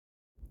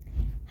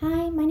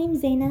Hi, my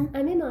name's Zaina,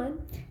 I'm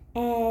Iman.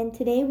 and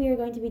today we are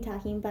going to be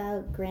talking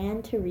about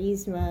Gran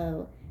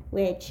Turismo,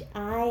 which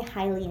I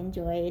highly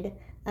enjoyed.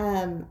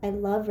 I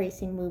love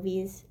racing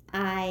movies.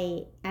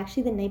 The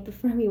night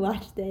before we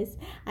watched this,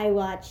 I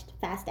watched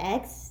Fast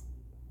X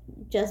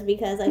just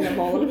because I love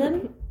all of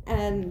them.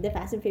 The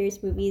Fast and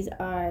Furious movies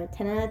are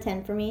 10 out of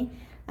 10 for me.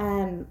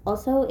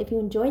 Also, if you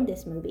enjoyed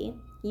this movie,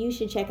 you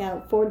should check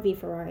out Ford v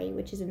Ferrari,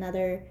 which is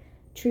another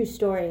true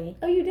story.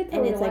 Oh, you did tell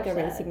And me it's to like watch a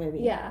that. racing movie.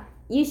 Yeah.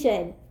 You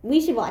should. We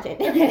should watch it.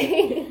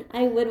 Okay.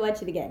 I would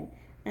watch it again.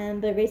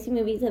 But racing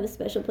movies have a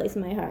special place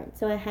in my heart.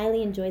 So I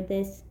highly enjoyed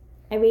this.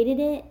 I rated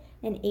it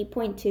an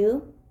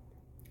 8.2.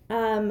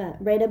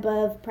 Right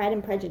above Pride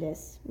and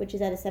Prejudice, which is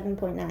at a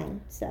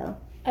 7.9. So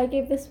I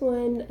gave this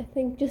one, I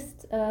think,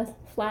 just a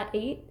flat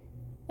 8.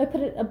 I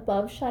put it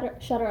above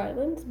Shutter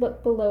Island,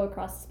 but below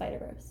Across the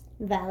Spider-Verse.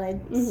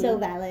 valid. So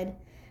valid.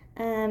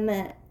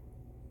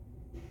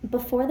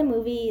 Before the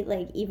movie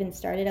even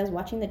started, I was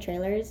watching the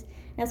trailers.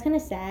 And I was kind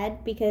of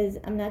sad because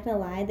I'm not gonna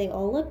lie, they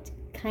all looked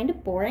kind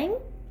of boring,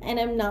 and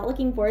I'm not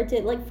looking forward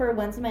to for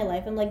once in my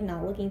life. I'm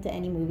not looking to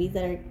any movies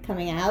that are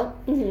coming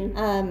out.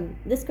 The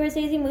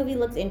Scorsese movie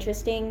looks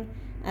interesting,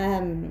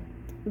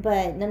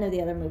 but none of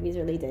the other movies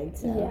really did.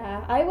 So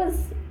Yeah, I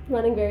was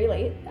running very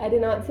late. I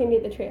did not see any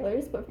of the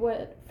trailers, but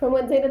from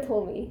what Zayna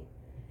told me,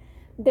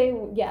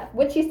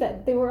 what she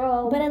said, they were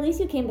all... But at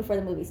least you came before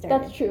the movie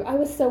started. That's true. I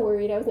was so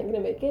worried I wasn't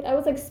going to make it. I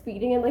was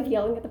speeding and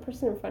yelling at the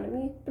person in front of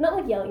me. But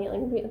not yelling,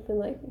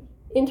 but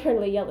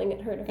internally yelling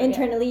at her to hurry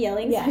Internally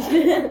yelling? Yeah.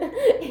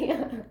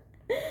 Yeah.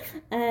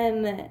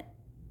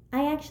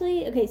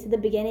 So the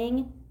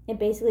beginning, it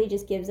basically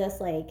just gives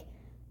us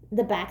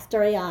the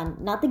backstory on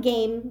not the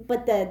game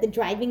but the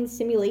driving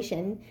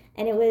simulation,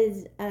 and it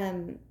was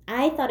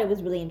I thought it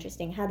was really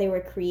interesting how they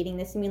were creating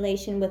the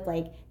simulation with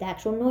the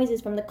actual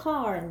noises from the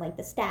car and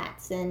the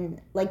stats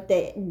and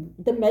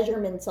the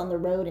measurements on the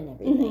road and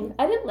everything.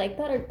 I didn't like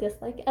that or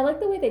dislike it. I like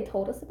the way they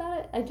told us about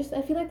it.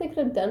 I feel like they could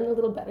have done a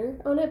little better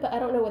on it, but I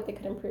don't know what they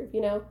could improve,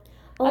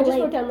 I just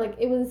wrote down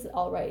it was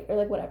all right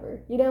or whatever,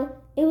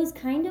 It was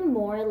kind of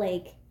more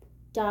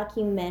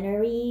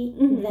documentary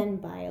than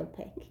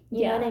biopic.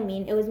 You know what I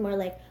mean? It was more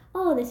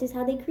oh, this is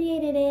how they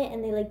created it,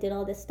 and they did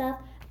all this stuff.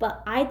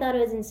 But I thought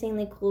it was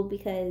insanely cool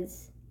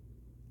because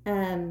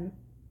I'm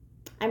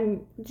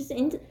just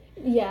into...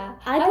 Yeah.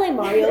 I play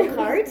Mario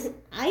Kart.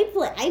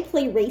 I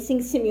play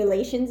racing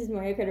simulations. Is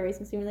Mario Kart a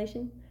racing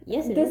simulation?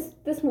 Yes, it is.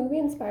 This movie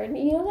inspired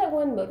me. You know that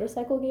one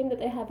motorcycle game that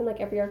they have in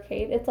every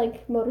arcade? It's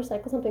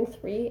Motorcycle something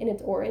 3 and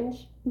it's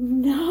orange.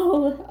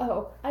 No.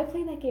 Oh, I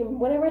play that game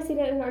whenever I see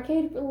that in an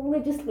arcade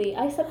religiously.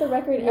 I set the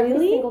record every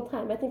Really? single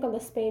time. I think on the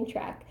Spain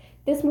track.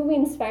 This movie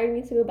inspired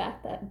me to go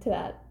back to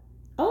that.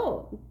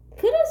 Oh,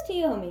 kudos to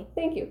you, homie.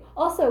 Thank you.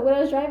 Also, when I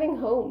was driving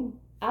home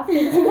after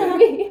this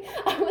movie,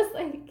 I was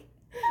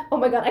oh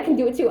my god, I can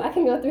do it too. I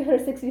can go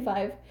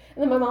 365.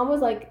 And then my mom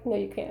was like, no,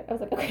 you can't. I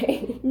was like,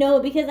 okay. No,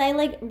 because I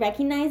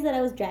recognized that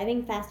I was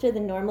driving faster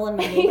than normal in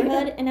my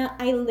neighborhood, and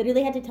I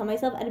literally had to tell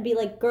myself, I'd be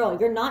like, girl,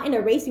 you're not in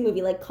a racing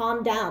movie.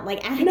 Calm down.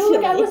 Actually.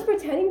 No, I was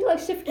pretending to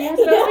shift gears.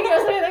 So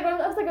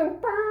I was going.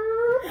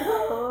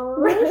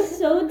 We're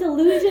so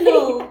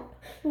delusional. Yeah.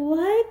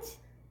 What?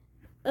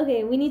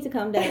 Okay, we need to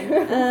calm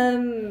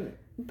down.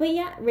 But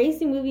yeah,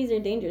 racing movies are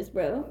dangerous,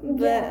 bro.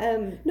 But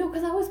no,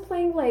 because I was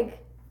playing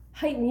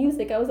hype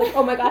music. I was like,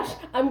 oh my gosh,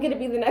 I'm gonna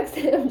be the next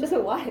I'm just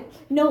gonna watch.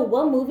 No,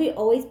 one movie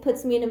always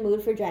puts me in a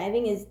mood for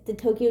driving is the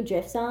Tokyo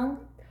Drift song.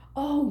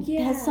 Oh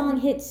yeah, that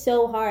song hits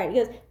so hard. It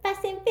goes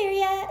Fast and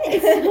Furious.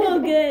 It's so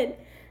good.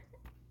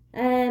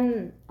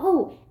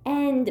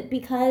 And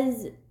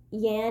because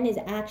Yan is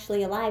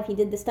actually alive, he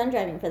did the stunt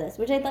driving for this,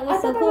 which I thought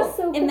was so cool. Was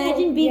so cool.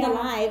 Imagine being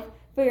alive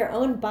for your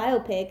own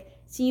biopic,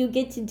 so you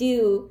get to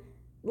do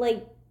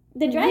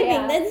the driving.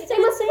 Yeah. That's so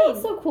it must insane.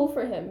 have felt so cool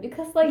for him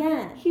because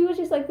he was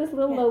just this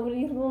little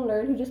nobody, little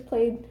nerd who just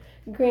played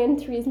Gran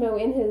Turismo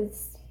in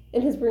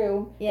his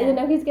room. Yeah. And then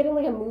now he's getting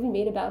a movie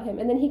made about him,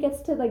 and then he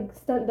gets to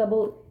stunt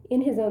double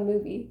in his own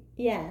movie.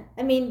 Yeah.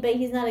 I mean, but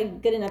he's not a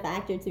good enough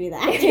actor to be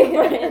the actor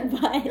for it.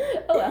 But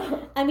oh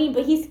well. I mean,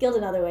 but he's skilled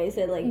in other ways.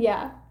 So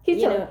yeah,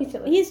 he's chilling.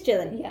 He's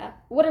chilling. Yeah.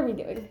 What are we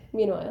doing?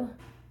 Meanwhile.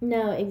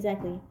 No,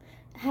 exactly.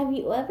 Have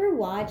you ever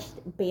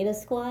watched Beta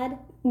Squad?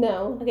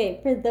 No. Okay,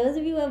 for those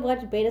of you who have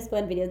watched Beta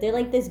Squad videos,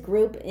 they're this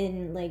group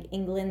in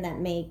England that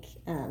make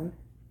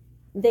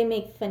they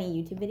make funny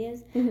YouTube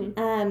videos.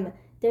 Mm-hmm.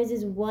 There's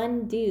this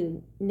one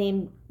dude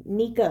named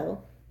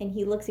Nico, and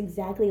he looks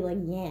exactly like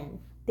Yan.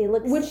 They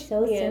look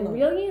so similar.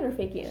 Real Yan or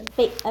fake Yan?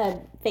 Fake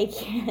Yan.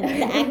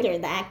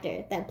 The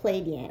actor that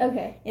played Yan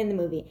in the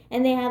movie.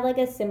 And they have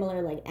a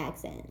similar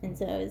accent. And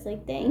so I was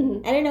like, dang.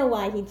 Mm-hmm. I don't know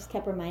why he just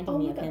kept reminding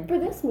me of him. For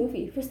this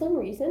movie, for some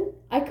reason,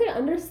 I could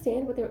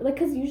understand what they were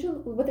because usually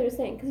what they were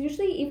saying. Because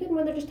usually, even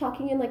when they're just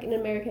talking in an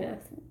American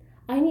accent,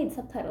 I need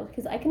subtitles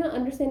because I cannot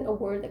understand a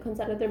word that comes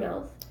out of their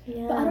mouth.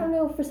 Yeah. But I don't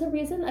know, for some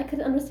reason, I could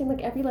understand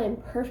every line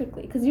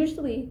perfectly. Because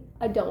usually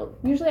I don't.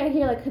 Usually I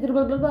hear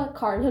blah blah blah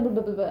car and blah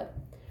blah blah blah.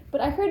 But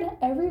I heard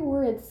every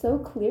word so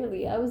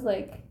clearly. I was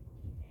like,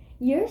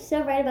 You're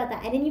so right about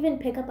that. I didn't even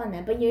pick up on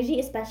that. But usually,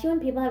 especially when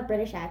people have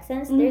British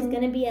accents, there's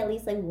going to be at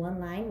least, like, one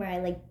line where I,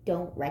 like,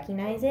 don't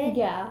recognize it.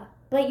 Yeah.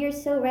 But you're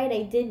so right.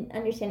 I did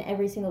understand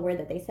every single word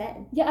that they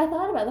said. Yeah, I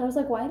thought about that. I was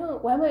like, why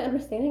am I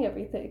understanding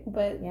everything?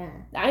 But yeah,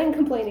 I ain't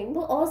complaining.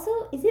 Well,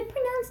 also, is it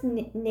pronounced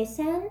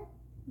Nissan?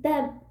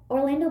 That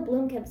Orlando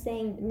Bloom kept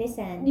saying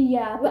Nissan.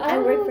 Yeah, but I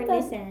work for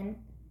Nissan.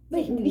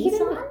 But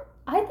Nissan?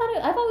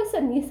 I've always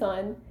said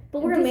Nissan.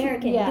 But we're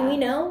American. Yeah. Do we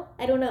know?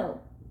 I don't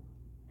know.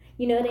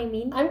 You know what I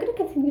mean? I'm going to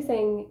continue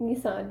saying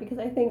Nissan because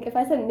I think if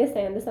I said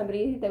Nissan to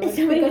somebody, they would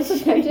think I'm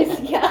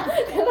suspicious. Yeah.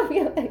 That would be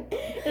like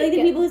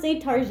the people who say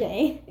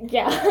Tarjay.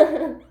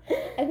 Yeah.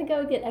 I think I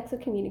would get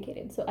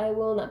excommunicated, so I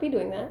will not be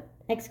doing that.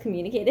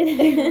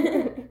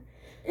 Excommunicated?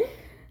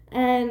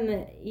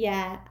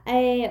 Yeah.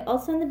 I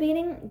also in the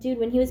beginning, dude,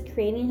 when he was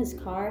creating his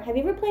car, have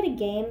you ever played a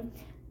game?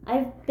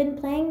 I've been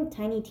playing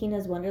Tiny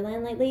Tina's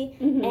Wonderland lately,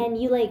 and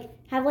you, like,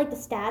 have, like, the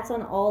stats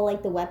on all,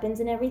 like, the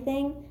weapons and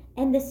everything.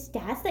 And the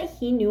stats that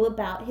he knew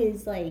about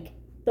his, like,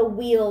 the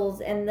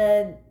wheels and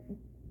the,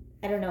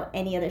 I don't know,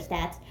 any other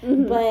stats.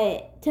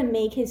 But to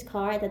make his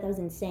car, I thought that was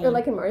insane. Or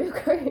like in Mario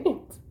Kart.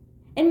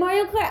 In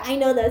Mario Kart, I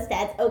know those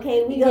stats.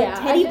 Okay, we go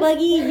Teddy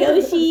Buggy,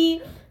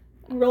 Yoshi,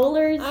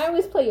 rollers. I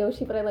always play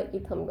Yoshi, but I let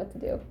you tell me what to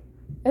do.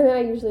 And then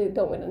I usually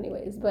don't win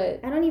anyways, but...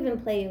 I don't even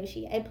play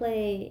Yoshi. I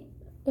play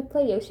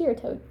Yoshi or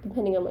Toad,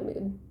 depending on my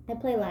mood. I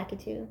play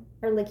Lakitu.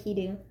 Or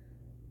Lakitu.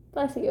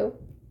 Bless you.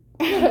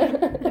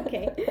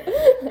 Okay.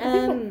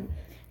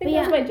 I think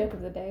that's my joke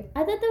of the day. I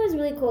thought that was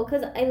really cool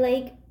because I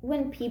like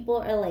when people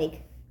are,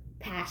 like,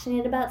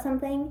 passionate about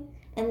something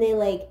and they,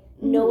 like,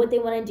 know what they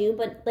want to do,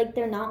 but, like,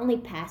 they're not only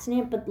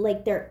passionate, but,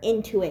 like, they're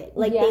into it.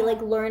 Like, they,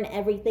 like, learn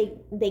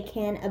everything they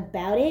can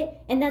about it,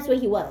 and that's what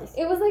he was.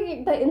 It was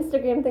like that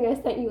Instagram thing I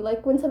sent you,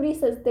 like, when somebody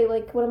says they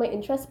like one of my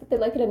interests, but they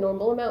like it a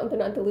normal amount, and they're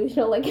not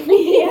delusional like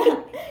me.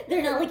 Yeah.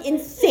 They're not, like,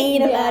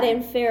 insane about it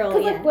and feral.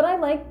 Because, like, what I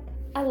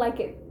like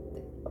it.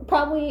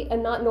 Probably a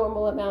not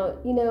normal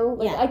amount, you know?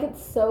 Like, I get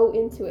so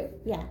into it.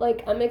 Yeah.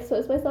 Like, I'm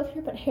exposed myself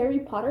here, but Harry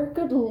Potter,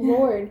 good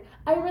lord.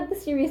 I read the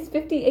series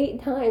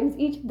 58 times,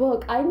 each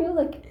book. I knew,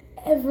 like,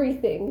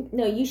 everything.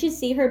 No, you should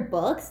see her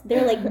books.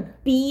 They're,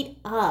 like, beat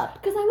up.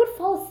 Because I would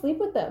fall asleep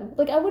with them.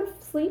 Like, I would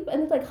sleep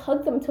and, like,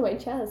 hug them to my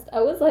chest.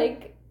 I was,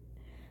 like...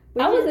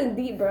 I was in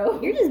deep,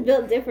 bro. You're just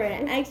built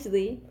different,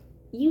 actually.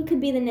 You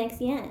could be the next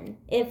Yen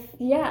if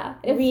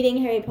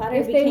reading Harry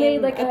Potter became they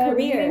made, like, a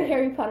career. Reading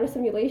Harry Potter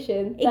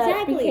simulation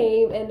that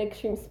became an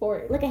extreme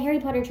sport. Like a Harry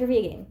Potter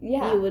trivia game.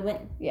 Yeah. You would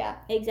win. Yeah.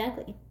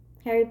 Exactly.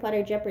 Harry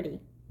Potter Jeopardy.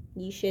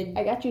 You should...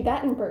 I got you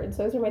that and birds.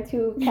 Those are my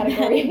two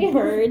categories.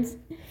 Birds.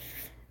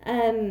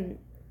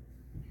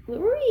 What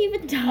were we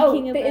even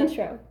talking about? The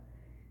intro.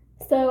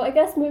 So I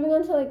guess moving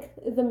on to, like,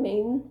 the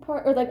main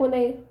part, or, like, when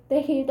they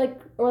like,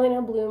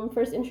 Orlando Bloom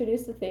first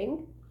introduced the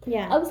thing.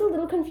 Yeah. I was a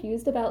little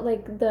confused about,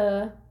 like,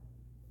 the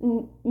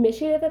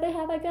mission that they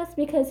have, I guess,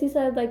 because he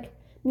said, like,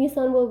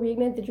 Nissan will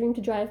reignite the dream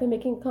to drive by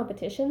making a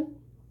competition.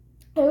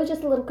 I was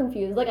just a little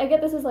confused. Like, I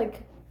get this is,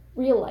 like,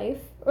 real life,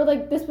 or,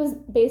 like, this was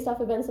based off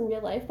events in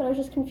real life, but I was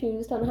just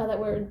confused on how that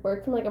would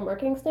work from, like, a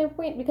marketing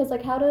standpoint, because,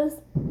 like, how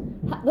does,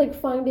 like,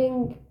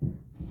 finding...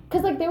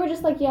 Because, like, they were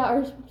just like, yeah,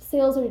 our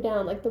sales are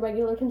down, like, the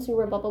regular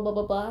consumer, blah, blah, blah,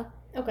 blah, blah.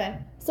 Okay.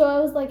 So I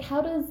was like,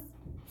 how does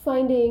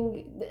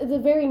finding the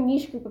very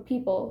niche group of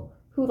people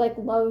who, like,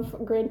 love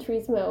Gran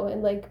Turismo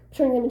and, like,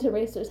 turning them into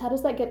racers, how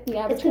does that get the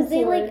average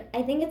consumer?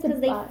 I think it's because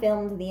they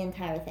filmed the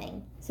entire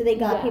thing. So they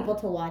got people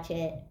to watch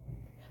it.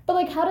 But,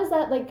 like, how does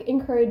that, like,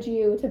 encourage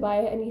you to buy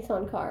a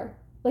Nissan car?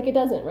 Like, it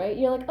doesn't, right?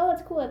 You're like, oh,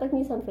 that's cool, I'd like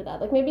Nissan for that.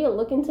 Like, maybe you'll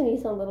look into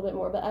Nissan a little bit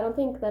more, but I don't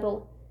think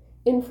that'll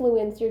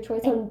influence your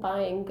choice on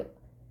buying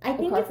I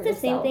think it's the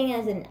same thing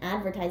as an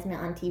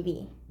advertisement on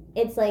TV.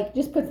 It's like...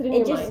 Just puts it in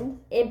your mind.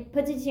 It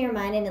puts it to your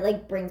mind and it,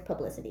 like, brings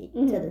publicity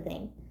to the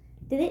thing.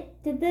 Did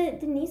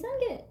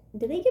Nissan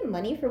did they get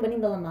money for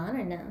winning the Le Mans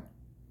or no?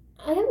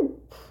 I have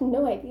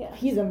no idea.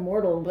 He's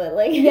immortal, but,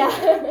 like... Yeah.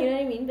 You know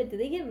what I mean? But do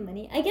they get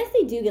money? I guess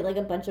they do get, like,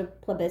 a bunch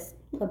of publicity.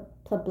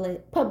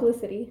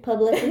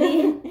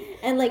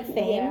 And, like,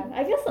 fame. Yeah.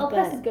 I guess all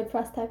press is good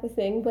press type of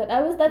thing, but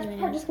that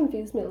part just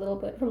confused me a little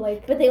bit from,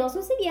 like... But they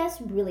also said yes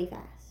really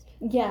fast.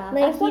 Yeah,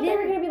 like, I thought they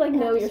were going to be like,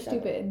 no, you're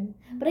stupid.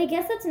 But I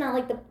guess that's not,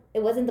 like,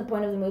 it wasn't the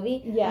point of the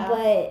movie. Yeah.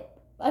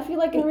 But... I feel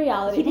like in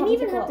reality... He didn't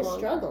even have to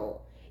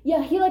struggle.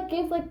 Yeah, he, like,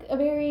 gave, like,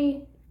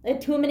 a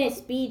 2-minute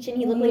speech, and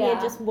he looked like he had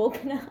just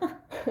woken up.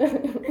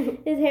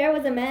 His hair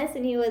was a mess,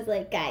 and he was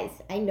like, guys,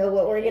 I know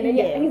what we're going to do.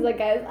 Yeah, he's like,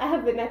 guys, I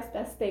have the next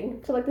best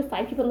thing. So, like, the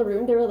 5 people in the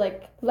room, they were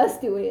like, let's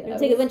do it.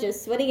 Take a bunch of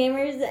sweaty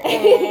gamers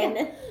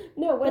and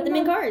put them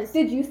in cars.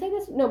 Did you say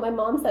this? No, my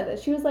mom said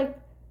this. She was like,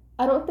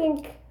 I don't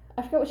think...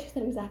 I forget what she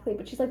said exactly,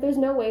 but she's like, there's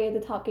no way the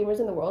top gamers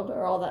in the world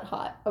are all that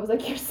hot. I was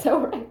like, you're so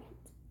right.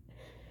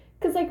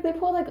 Because, like, they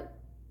pull, like,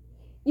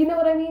 you know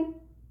what I mean?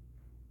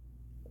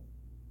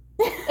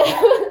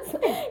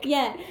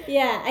 Yeah,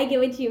 I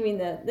get what you mean,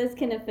 though. That's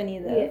kind of funny,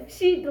 though. Yeah,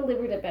 she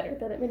delivered it better,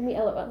 but it made me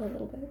LOL a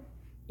little bit.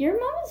 Your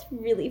mom is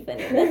really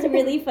funny. That's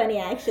really funny,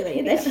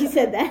 actually, that she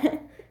said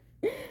that.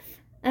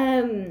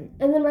 And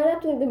then right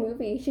after the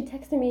movie, she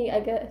texted me, I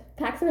guess,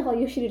 Paxton and Hall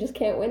Yoshida just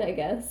can't win, I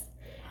guess.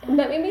 And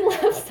that made me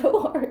laugh so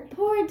hard.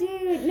 Poor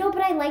dude. No,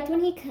 but I liked when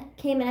he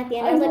came in at the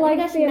end. I was like, oh my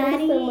gosh,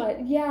 Maddie. So much.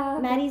 Yeah.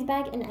 Maddie's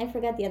back, and I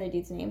forgot the other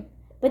dude's name.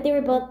 But they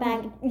were both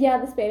back. Yeah,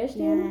 the Spanish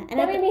dude. Yeah. And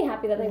that made me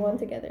happy that they won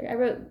together.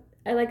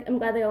 I'm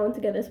glad they all went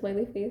together,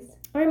 smiley face.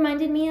 It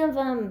reminded me of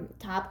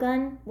Top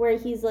Gun, where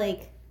he's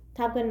like,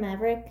 Top Gun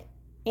Maverick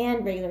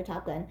and regular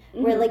Top Gun,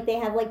 where like they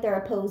have like their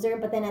opposer,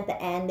 but then at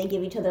the end they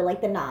give each other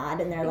like the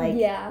nod, and they're like,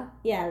 yeah,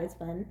 that's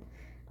fun.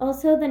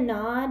 Also the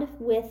nod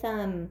with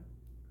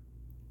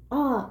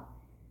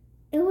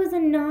it was a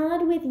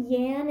nod with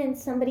Yan and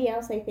somebody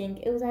else. I think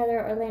it was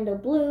either Orlando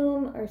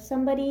Bloom or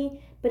somebody,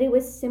 but it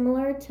was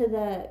similar to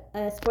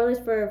the spoilers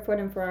for Ford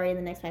and Ferrari in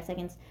the next 5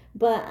 seconds,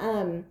 but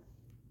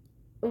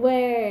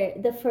where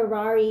the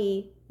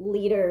Ferrari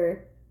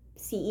leader,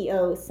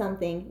 CEO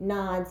something,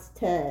 nods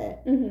to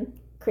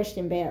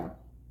Christian Bale,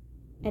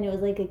 and it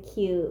was like a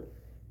cute.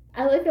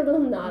 I like a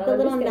little nod. The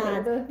little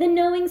nods, the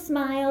knowing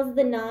smiles,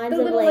 the nods,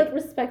 the little of like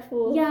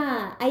respectful.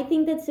 Yeah, I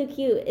think that's so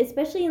cute,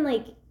 especially in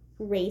like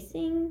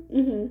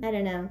racing. I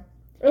don't know,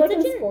 or like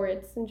in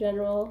sports in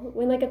general.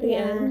 When like at the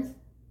end,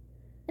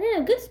 I don't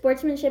know. Good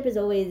sportsmanship is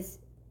always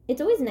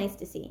nice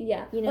to see.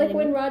 Yeah, you know, like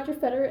when Roger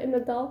Federer and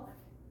Nadal,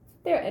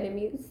 they're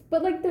enemies,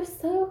 but like they're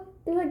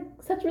like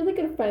such really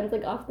good friends,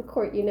 like off the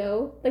court, you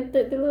know, like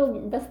the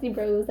little bestie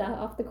bros out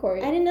off the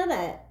court. I didn't know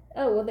that.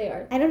 Oh well, they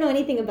are. I don't know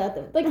anything about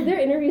them. Like their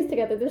interviews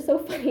together, they're so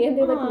funny, and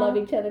they like love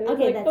each other. And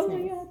okay, like, that's oh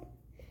nice. My God.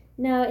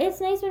 No, it's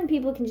nice when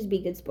people can just be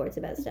good sports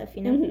about stuff,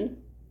 you know.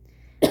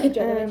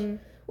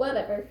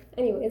 Whatever.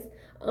 Anyways,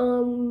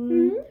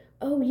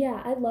 oh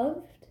yeah, I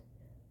loved.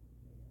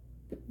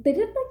 They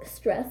did like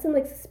stress and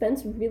like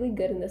suspense really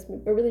good in this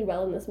movie, or really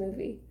well in this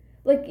movie.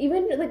 Like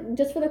even like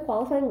just for the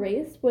qualifying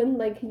race when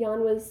like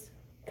Jan was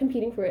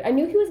competing for it, I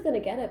knew he was gonna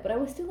get it, but I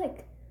was still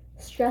like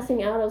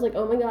stressing out. I was like,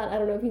 oh my God, I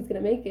don't know if he's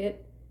gonna make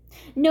it.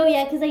 No,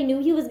 yeah, because I knew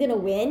he was gonna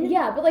win.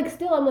 Yeah, but like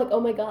still, I'm like, oh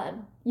my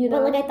God, you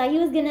know. But like I thought he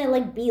was gonna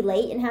like be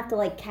late and have to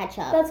like catch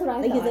up. That's what I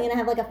thought. Like he was gonna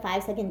have like a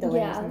 5-second delay.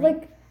 Yeah, or something.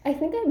 like I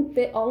think I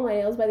bit all my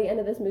nails by the end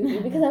of this movie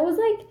because I was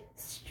like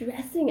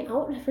stressing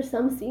out for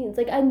some scenes.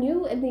 Like I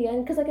knew in the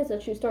end, because like it's a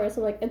true story,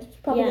 so like it's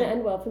probably gonna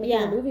end well for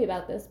making a movie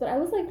about this. But I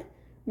was like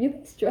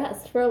really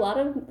stressed for a lot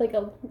of like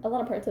a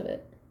lot of parts of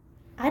it.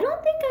 I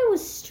don't think I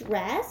was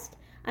stressed.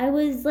 I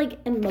was like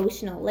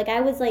emotional. Like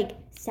I was like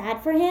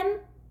sad for him,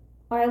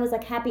 or I was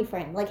like happy for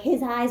him. Like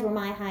his highs were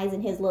my highs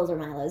and his lows were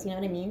my lows. You know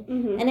what I mean?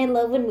 And I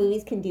love when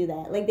movies can do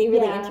that. Like they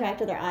really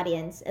interact with their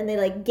audience and they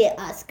like get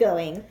us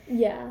going.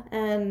 Yeah.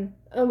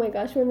 Oh my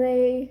gosh,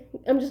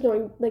 I'm just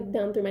going like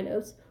down through my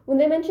notes. When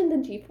they mentioned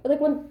the Jeep,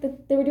 like when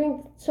they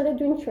were started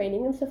doing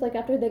training and stuff like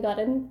after they got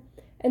in,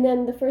 and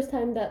then the first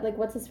time that like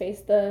what's his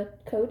face, the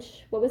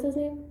coach, what was his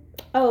name?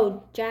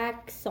 Oh,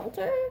 Jack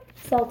Salter.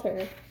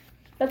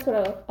 That's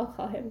what I'll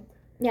call him.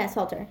 Yeah,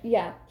 Salter.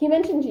 Yeah, he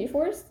mentioned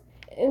G-force,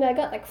 and I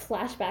got like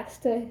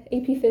flashbacks to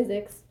AP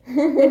Physics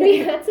when we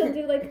had to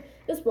do like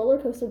this roller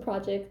coaster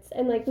project,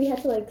 and like we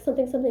had to like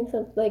something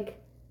like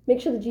make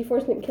sure the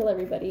G-force didn't kill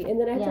everybody, and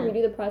then I had to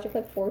redo the project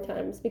like 4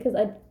 times because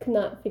I could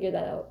not figure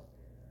that out.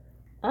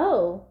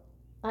 Oh,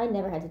 I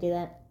never had to do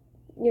that.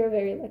 You're a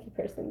very lucky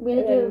person. We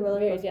had to do a roller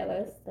very coaster.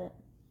 Jealous. But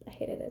I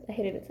hated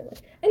it so much.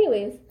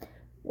 Anyways,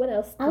 what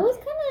else? I was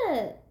kind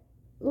of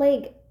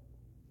like,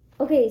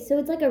 okay, so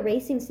it's like a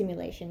racing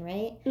simulation,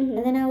 right? And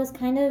then I was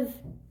kind of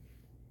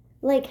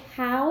like,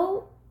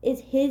 how is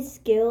his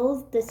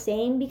skills the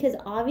same? Because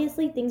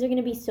obviously things are going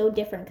to be so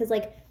different. Because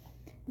like,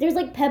 there's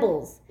like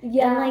pebbles.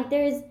 Yeah. And like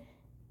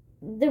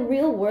the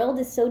real world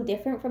is so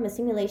different from a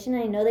simulation.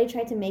 I know they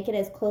tried to make it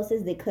as close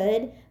as they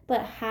could,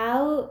 but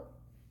how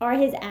are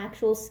his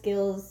actual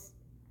skills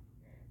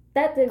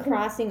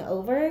crossing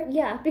over?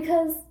 Yeah,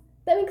 because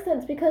that makes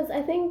sense. Because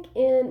I think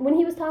when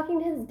he was talking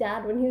to his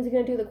dad when he was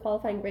going to do the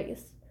qualifying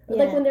race,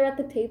 like when they're at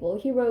the table,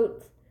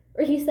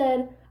 he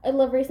said, I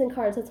love racing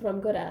cars, that's what I'm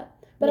good at.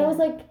 But I was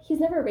like, he's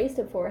never raced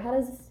it before.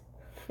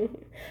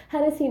 How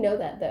does he know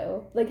that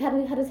though? Like how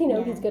does he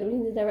know he's good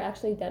when he's never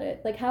actually done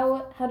it? Like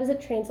how does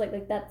it translate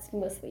like that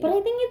seamlessly? But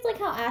I think it's like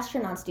how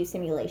astronauts do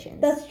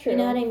simulations. That's true. You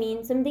know what I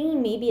mean? So I'm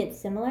thinking maybe it's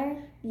similar.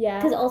 Yeah.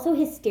 Because also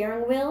his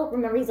steering wheel,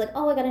 remember he's like,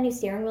 oh, I got a new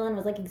steering wheel, and it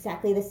was like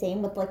exactly the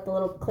same with like the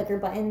little clicker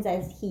buttons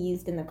as he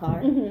used in the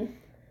car.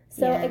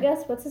 So I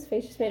guess what's his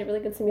face just made a really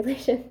good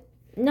simulation.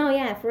 No,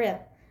 yeah, for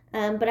real.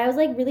 But I was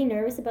like really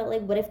nervous about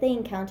like what if they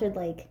encountered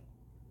like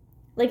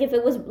if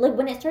it was like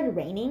when it started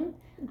raining.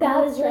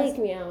 That stressed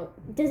me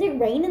out. Does it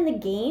rain in the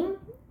game?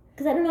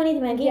 Because I don't know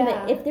anything about the game,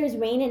 but if there's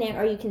rain in it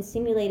or you can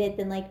simulate it,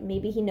 then like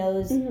maybe he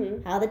knows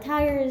how the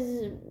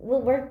tires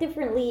will work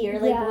differently or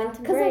like when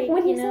to brake. Because like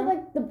when he said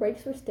like the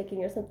brakes were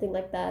sticking or something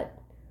like that.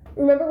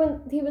 Remember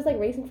when he was like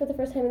racing for the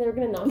first time and they were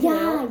gonna knock him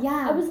out?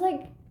 Yeah. I was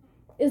like,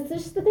 is the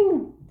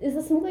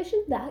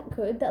simulation that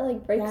good that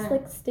like brakes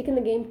like stick in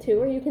the game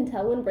too, or you can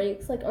tell when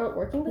brakes like aren't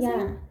working the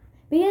same?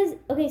 Because,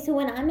 okay, so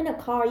when I'm in a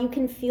car, you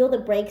can feel the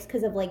brakes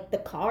because of, like, the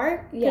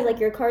car. Because, like,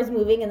 your car's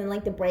moving and then,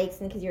 like, the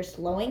brakes and because you're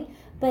slowing.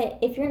 But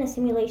if you're in a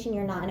simulation,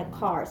 you're not in a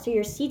car. So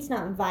your seat's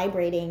not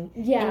vibrating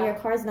and your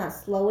car's not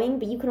slowing,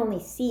 but you can only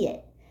see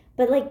it.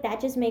 But, like,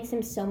 that just makes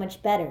him so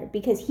much better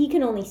because he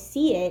can only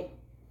see it.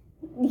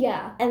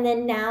 Yeah. And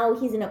then now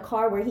he's in a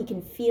car where he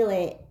can feel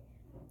it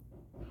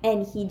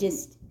and he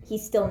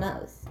still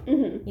knows.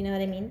 Mm-hmm. You know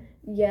what I mean?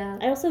 Yeah.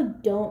 I also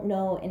don't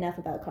know enough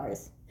about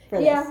cars.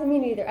 Yeah, me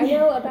neither. I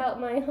know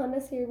about my Honda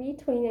CR-V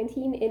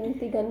 2019 in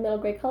the gunmetal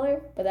gray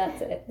color, but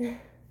that's it.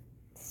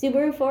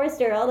 Subaru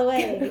Forester all the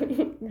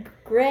way.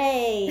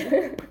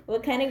 Gray.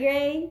 What kind of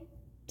gray?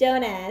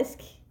 Don't ask.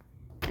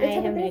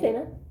 I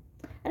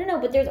don't know,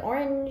 but there's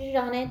orange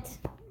on it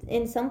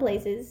in some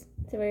places.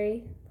 It's a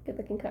very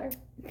good-looking car.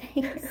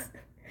 Thanks.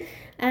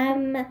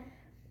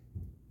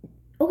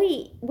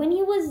 Okay, when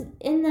he was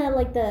in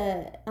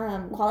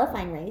the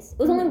qualifying race, it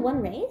was only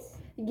one race?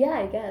 Yeah,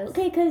 I guess.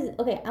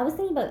 Okay, I was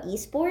thinking about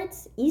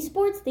esports.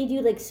 Esports, they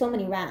do, like, so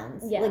many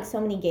rounds. Yeah. Like, so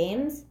many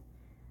games.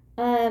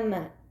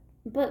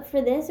 But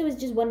for this, it was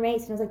just one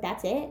race, and I was like,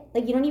 that's it?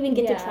 Like, you don't even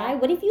get to try?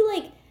 What if you,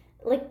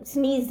 like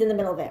sneezed in the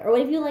middle of it? Or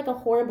what if you, like, a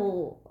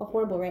horrible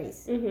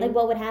race? Mm-hmm. Like,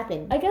 what would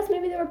happen? I guess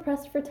maybe they were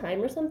pressed for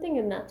time or something,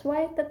 and that's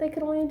why that they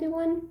could only do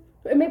one.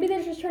 Or maybe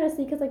they're just trying to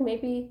see, because, like,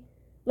 maybe,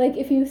 like,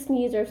 if you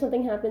sneeze or if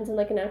something happens in,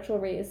 like, an actual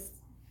race,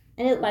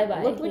 and it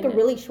looked like a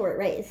really short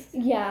race.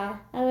 Yeah.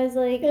 I was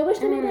like... I wish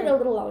they made it a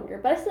little longer,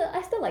 but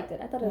I still liked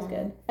it. I thought it was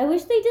good. I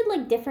wish they did,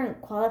 like,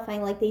 different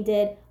qualifying, like they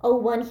did,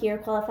 one here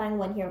qualifying,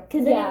 one here.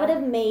 Because then it would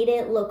have made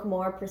it look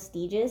more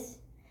prestigious.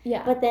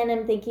 Yeah. But then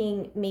I'm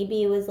thinking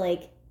maybe it was,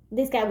 like,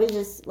 this guy was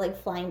just, like,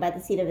 flying by the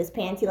seat of his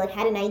pants. He, like,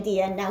 had an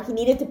idea, and now he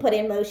needed to put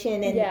in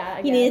motion,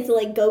 and he needed to,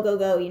 like,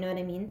 go, you know what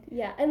I mean?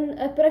 Yeah, and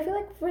but I feel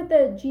like for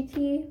the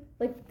GT,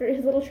 like, for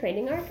his little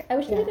training arc, I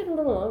wish they did it a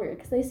little longer,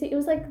 because it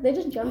was like, they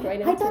just jumped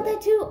right into it. I thought that,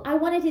 too. I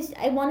wanted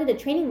a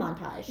training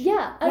montage.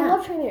 Yeah, I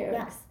love training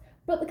arcs.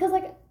 But because,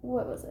 like,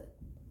 what was it?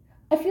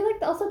 I feel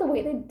like also the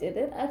way they did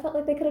it, I felt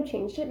like they could have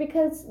changed it,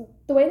 because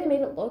the way they made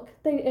it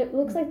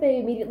looks like they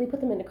immediately put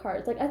them into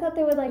cars. Like, I thought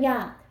they would, like...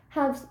 Yeah.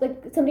 Have,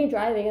 like, somebody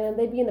driving, and then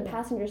they'd be in the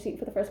passenger seat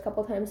for the first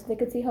couple times so they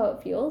could see how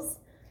it feels.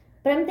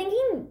 But I'm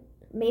thinking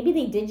maybe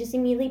they did just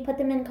immediately put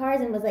them in cars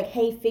and was like,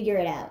 hey, figure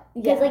it out.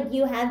 Because, like,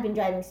 you have been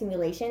driving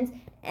simulations,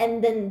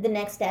 and then the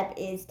next step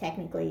is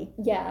technically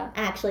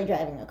actually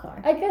driving a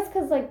car. I guess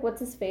because, like,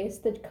 what's-his-face,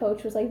 the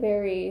coach was, like,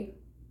 very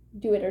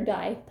do it or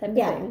die type of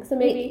thing. So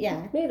maybe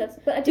that's...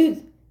 But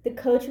Dude, the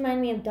coach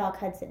reminded me of Doc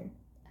Hudson.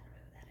 I don't know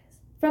who that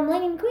is. From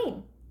Lightning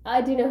McQueen.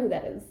 I do know who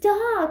that is.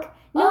 Doc!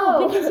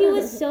 No, because he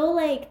was so,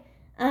 like...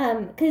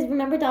 Because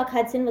remember Doc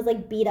Hudson was,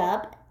 like, beat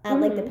up at,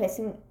 like, the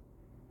Piston...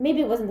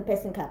 Maybe it wasn't the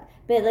Piston Cup,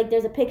 but, like,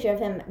 there's a picture of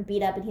him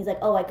beat up, and he's like,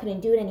 oh, I couldn't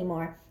do it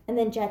anymore. And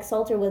then Jack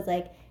Salter was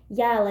like,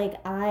 yeah, like,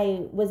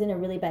 I was in a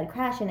really bad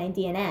crash, and I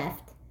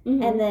DNF'd.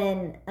 Mm-hmm. And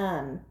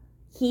then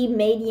he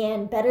made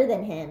Yan better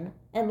than him,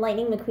 and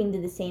Lightning McQueen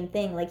did the same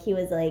thing. Like, he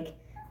was, like...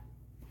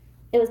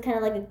 It was kind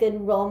of, like, a good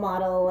role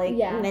model, like,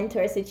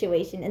 mentor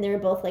situation, and they were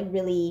both, like,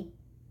 really...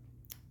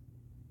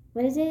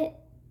 What is it?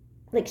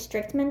 Like,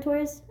 strict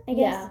mentors, I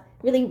guess? Yeah.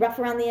 Really rough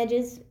around the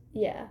edges.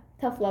 Yeah.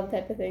 Tough love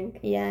type of thing.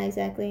 Yeah,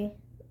 exactly.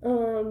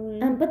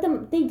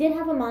 But they did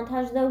have a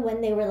montage, though, when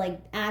they were, like,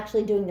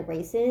 actually doing the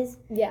races.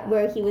 Yeah.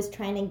 Where he was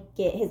trying to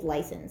get his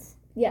license.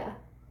 Yeah.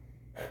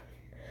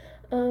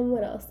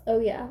 What else? Oh,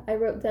 yeah. I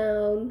wrote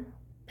down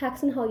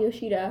Paxton Hall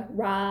Yoshida,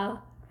 Ra.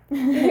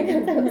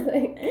 Because I was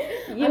like...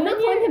 I'm not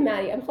calling him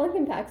Maddie. I'm calling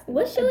him Paxton.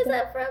 What show is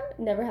that from?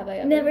 Never Have I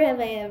Ever. Never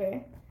Have I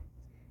Ever.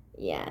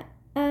 Yeah.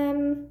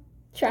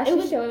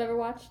 Trashiest show I've ever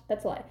watched?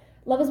 That's a lie.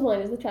 Love is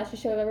Blind is the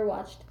trashiest show I've ever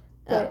watched.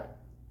 But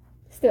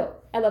still,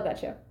 I love that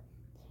show.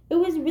 It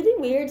was really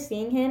weird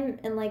seeing him,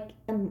 and, like,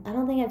 I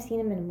don't think I've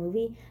seen him in a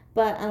movie,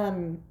 but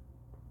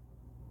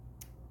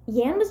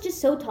Yan was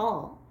just so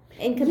tall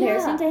in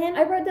comparison to him.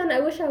 I wrote down, I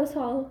wish I was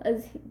tall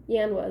as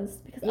Yan was,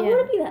 because I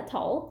want to be that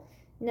tall.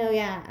 No,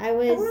 yeah, I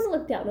want to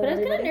look down on But everybody. I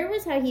was kind of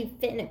nervous how he'd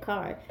fit in a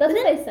car. That's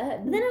what they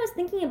said. But then I was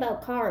thinking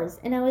about cars,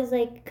 and I was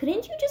like,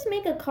 couldn't you just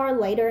make a car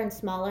lighter and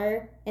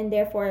smaller, and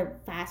therefore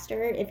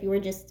faster if you were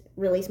just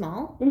really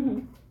small? Mm-hmm.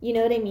 You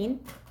know what I mean?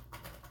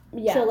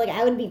 Yeah. So, like,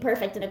 I would be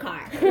perfect in a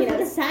car. You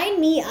know,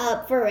 sign me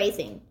up for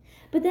racing.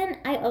 But then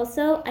I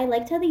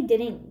liked how they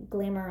didn't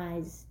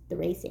glamorize the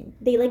racing.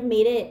 They, like,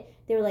 made it...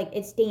 They were like,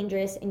 it's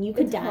dangerous, and you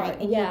could die,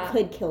 and you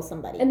could kill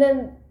somebody. And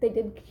then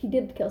he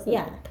did kill somebody.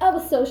 Yeah. I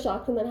was so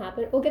shocked when that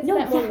happened. We'll get to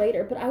that more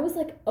later, but I was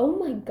like, oh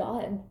my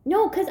god.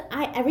 No, because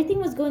everything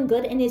was going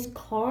good in his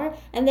car,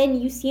 and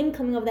then you see him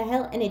coming over the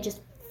hill, and it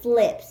just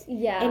flips.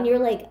 Yeah. And you're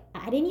like,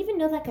 I didn't even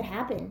know that could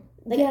happen.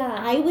 Like,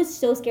 I was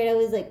so scared. I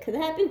was like, could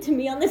that happen to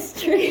me on the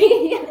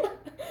street?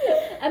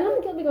 I don't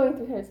think he'll be going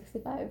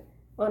 365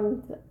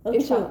 on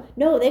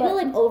No, they go,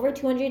 like, over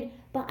 200.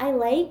 But I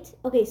liked...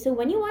 Okay, so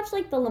when you watch,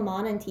 like, the Le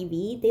Mans on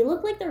TV, they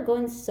look like they're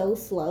going so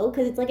slow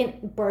because it's, like, a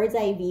bird's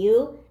eye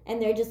view,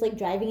 and they're just, like,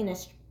 driving in a...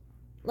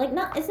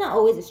 it's not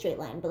always a straight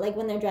line, but, like,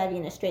 when they're driving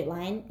in a straight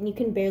line, and you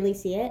can barely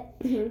see it.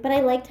 Mm-hmm. But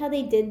I liked how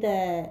they did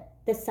the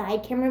the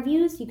side camera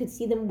views, you could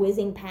see them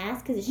whizzing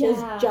past because it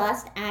shows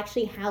just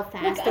actually how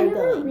fast they're I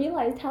never going.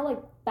 realized how like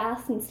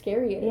fast and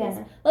scary it is.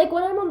 Yeah. Like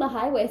when I'm on the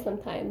highway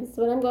sometimes,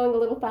 when I'm going a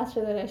little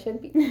faster than I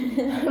should be,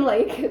 I'm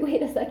like,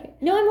 wait a second.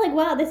 No, I'm like,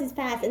 wow, this is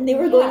fast, and they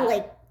were going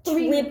like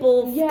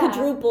triple,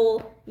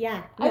 quadruple.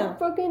 Yeah, no. I've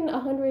broken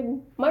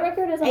 100. My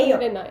record is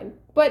 109.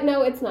 But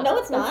no, it's not. No,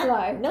 it's not. That's a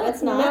lie. No,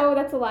 it's not. No,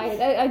 that's a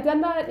lie. I've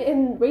done that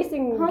in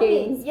racing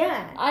games.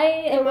 Yeah. I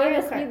am on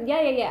a speed.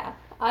 Yeah.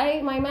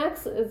 My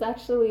max is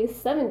actually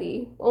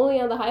 70, only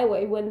on the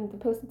highway when the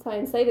posted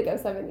signs say to go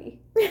 70.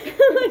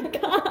 Oh my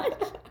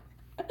gosh.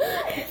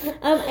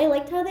 I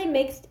liked how they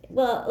mixed,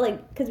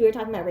 because we were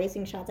talking about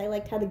racing shots, I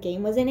liked how the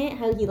game was in it,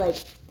 how he,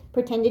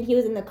 pretended he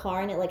was in the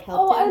car and it, helped him.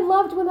 Oh, I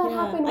loved when that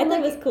happened. I thought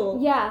it was cool.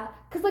 Yeah,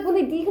 because, when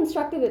they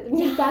deconstructed it,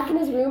 he's back in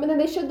his room, and then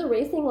they showed the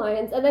racing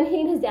lines, and then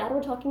he and his dad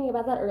were talking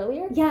about that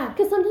earlier. Yeah.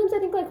 Because sometimes I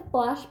think,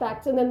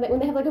 flashbacks, and then when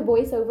they have, a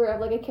voiceover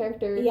of, a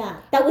character. Yeah.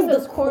 That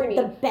was corny.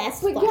 The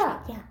best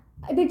flashback. Yeah.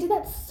 They did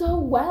that so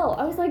well.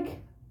 I was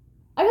like...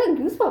 I got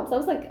goosebumps. I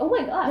was like, oh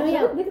my gosh. No,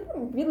 yeah. They did that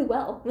really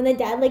well. When the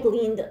dad,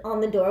 leaned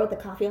on the door with the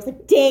coffee, I was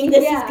like, dang,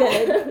 this is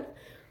good.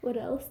 What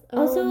else?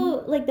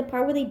 Also, the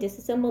part where they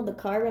disassembled the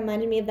car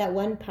reminded me of that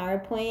one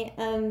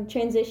PowerPoint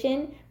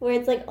transition where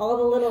it's, all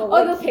the little...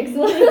 the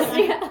pixels.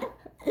 Yeah.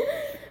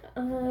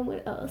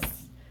 What else?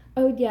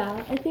 Oh,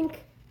 yeah. I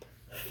think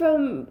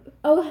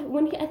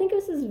I think it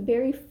was his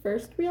very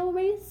first real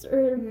race,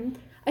 or... Mm-hmm.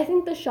 I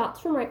think the shots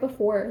from right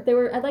before,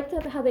 I liked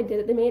how they did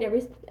it. They made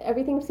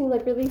everything seem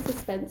really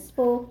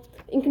suspenseful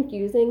and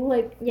confusing.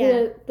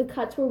 The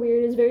cuts were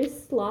weird. It was very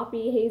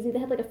sloppy, hazy. They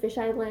had a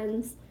fisheye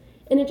lens,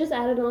 and it just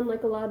added on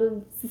a lot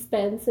of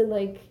suspense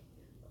and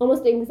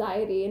almost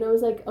anxiety. And I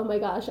was like, oh my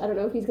gosh, I don't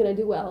know if he's gonna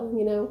do well,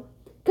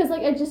 because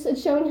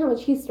it's showing how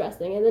much he's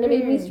stressing, and then it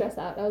made me stress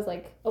out. I was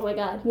like, oh my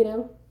god, I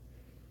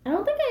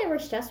don't think I ever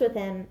stressed with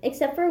him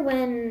except for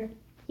when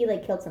he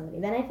killed somebody.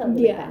 Then I felt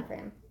really bad for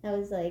him. I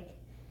was like.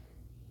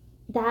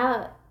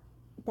 That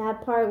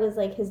part was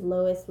his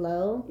lowest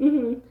low,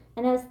 and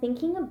I was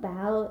thinking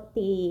about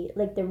the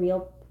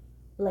real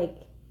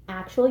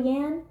actual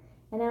Yan,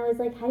 and I was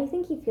like, how do you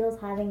think he feels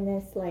having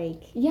this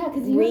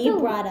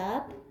because brought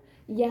up?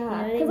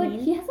 Yeah,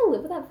 because he has to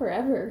live with that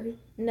forever.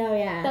 No,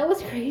 yeah, that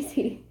was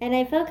crazy. And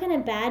I felt kind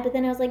of bad, but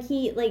then I was like,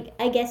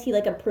 I guess he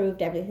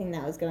approved everything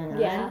that was going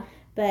on. Yeah,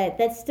 but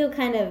that's still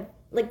kind of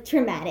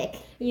traumatic.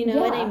 You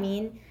know what I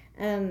mean?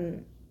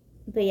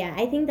 But yeah,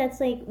 I think that's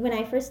when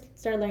I first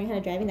started learning how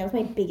to driving, that was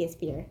my biggest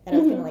fear, that I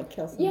was gonna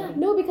kill somebody. Yeah,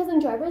 no, because in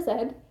driver's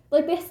ed,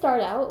 they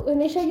start out and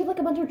they show you a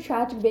bunch of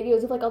tragic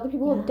videos of all the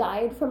people who have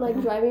died from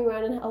driving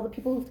around, and all the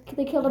people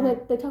they killed them.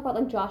 They talk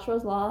about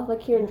Joshua's Law,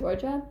 here in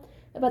Georgia,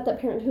 about that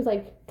parent who's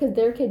because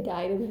their kid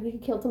died and he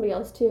killed somebody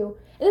else too,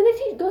 and then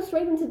they go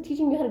straight into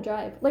teaching you how to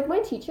drive. My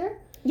teacher,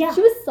 she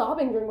was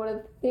sobbing during one of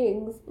the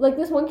things.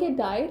 This one kid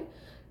died,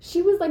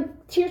 she was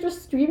tears were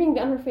streaming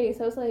down her face.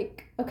 I was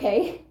like,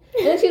 okay.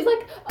 And then she's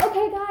like,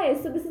 okay,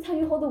 guys, so this is how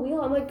you hold the wheel.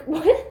 I'm like,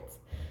 what?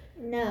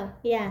 No,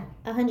 yeah,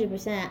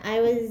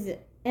 100%.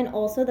 And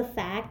also the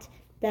fact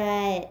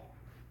that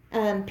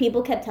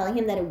people kept telling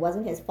him that it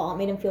wasn't his fault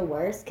made him feel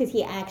worse, because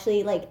he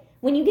actually,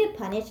 when you get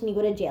punished and you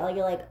go to jail,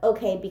 you're like,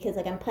 okay, because,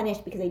 I'm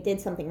punished because I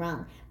did something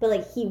wrong.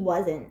 But, he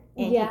wasn't,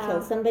 and he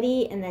killed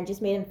somebody, and that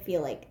just made him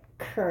feel like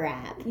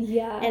crap.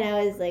 Yeah. And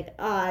I was like,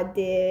 aw,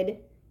 dude.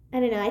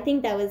 I don't know, I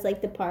think that was,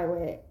 the part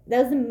where, that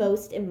was the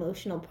most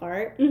emotional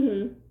part.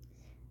 Mm-hmm.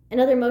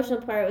 Another emotional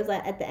part was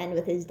at the end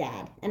with his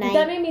dad, and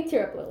that made me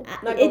tear up a little.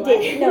 It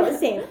did. No,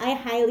 same. I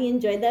highly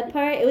enjoyed that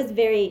part. It was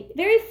very,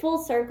 very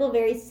full circle,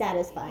 very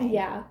satisfying.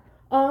 Yeah.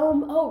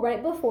 Oh,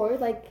 right before,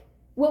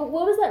 what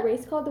was that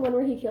race called? The one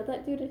where he killed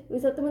that dude?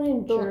 Was that the one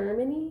in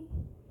Germany?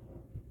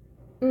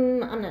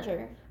 I'm not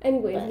sure.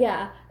 Anyways,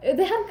 yeah,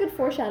 they had good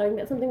foreshadowing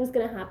that something was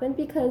gonna happen,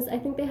 because I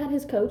think they had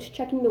his coach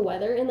checking the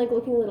weather and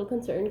looking a little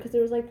concerned because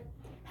there was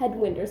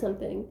headwind or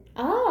something.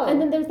 Oh. And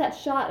then there's that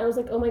shot, and I was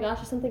like, oh my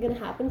gosh, is something gonna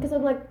happen? Because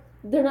I'm like,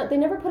 they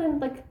never put in,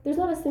 there's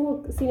not a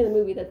single scene in the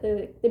movie that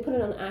they put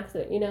it on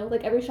accident,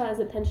 every shot is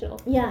intentional.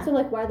 Yeah. So I'm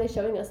like, why are they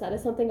showing us that?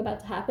 Is something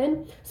about to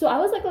happen? So I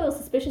was a little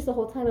suspicious the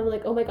whole time. I'm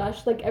like, oh my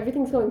gosh,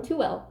 everything's going too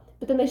well.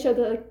 But then they showed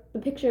the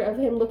picture of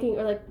him looking,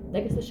 or I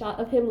guess the shot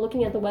of him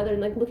looking at the weather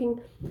and looking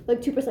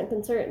 2%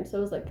 concerned. So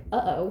I was like,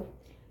 uh-oh.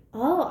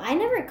 Oh, I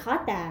never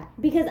caught that,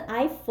 because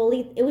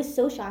it was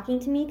so shocking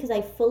to me, because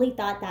I fully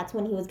thought that's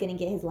when he was going to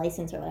get his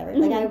license or whatever.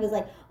 Mm-hmm. I was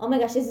like, oh my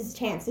gosh, this is his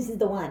chance. This is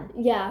the one.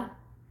 Yeah.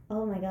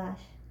 Oh my gosh.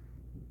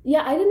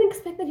 Yeah, I didn't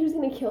expect that he was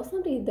going to kill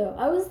somebody, though.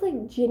 I was,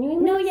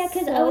 genuinely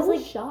because I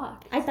was,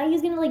 shocked. I thought he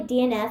was going to,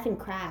 DNF and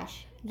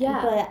crash. Yeah.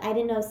 But I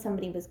didn't know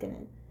somebody was going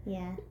to,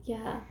 yeah.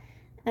 Yeah.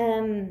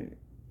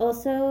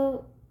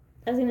 Also,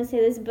 I was going to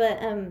say this,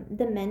 but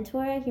the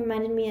mentor, he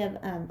reminded me of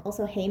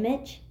also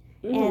Haymitch.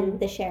 Mm-hmm. And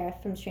the sheriff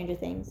from Stranger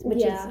Things,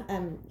 which is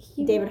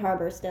David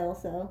Harbour still,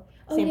 so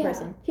same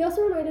person. He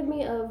also reminded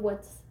me of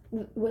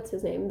what's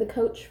his name? The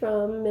coach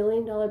from $1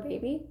 Million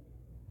Baby.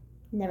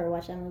 Never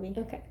watched that movie.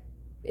 Okay.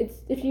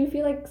 if you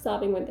feel like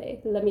sobbing one day,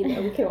 let me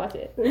know. We can watch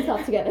it and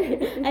sob together.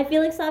 I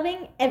feel like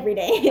sobbing every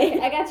day. Okay,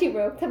 I got you,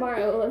 bro.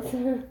 Tomorrow.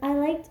 I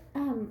liked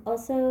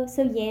also,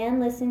 so Yan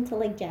listened to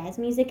like jazz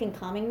music and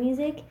calming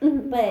music,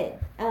 but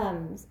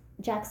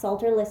Jack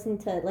Salter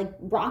listened to like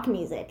rock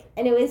music,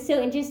 and it was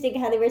so interesting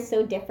how they were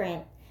so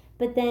different.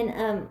 But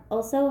then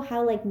also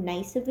how like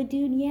nice of a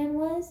dude Yan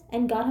was,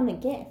 and got him a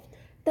gift.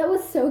 That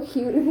was so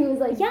cute. And he was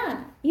like,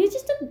 yeah, he was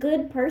just a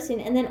good person.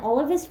 And then all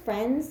of his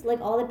friends,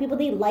 like all the people,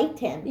 they liked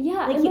him.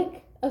 Yeah, like,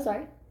 and oh,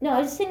 sorry. No, I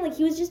was just saying, like,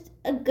 he was just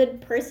a good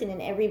person and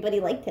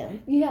everybody liked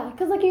him. Yeah,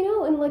 because, like, you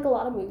know, in, like, a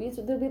lot of movies,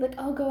 they'll be like,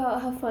 oh, go out,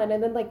 have fun,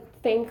 and then, like,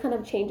 fame kind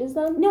of changes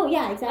them. No,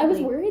 yeah, exactly. I was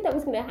worried that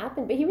was going to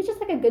happen, but he was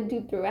just, like, a good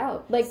dude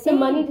throughout. Like, Same. The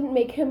money didn't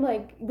make him,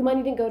 like, the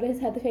money didn't go to his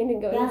head, the fame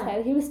didn't go to his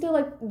head. He was still,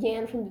 like,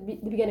 Yan from the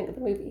beginning of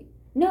the movie.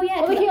 No,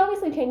 yeah. Well, like, he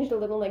obviously changed a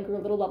little, like, grew a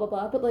little, blah, blah,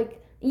 blah, but,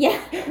 like...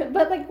 Yeah.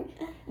 But, like,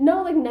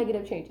 no, like,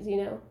 negative changes, you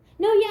know?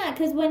 No, yeah,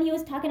 because when he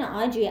was talking to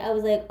Audrey, I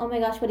was like, oh my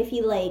gosh, what if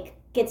he, like,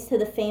 gets to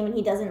the fame and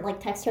he doesn't, like,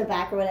 text her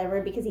back or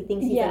whatever because he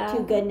thinks he's, like,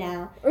 too good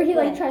now. Or he,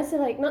 like, tries to,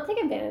 like, not take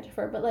advantage of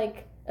her, but,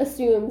 like,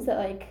 assumes that,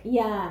 like...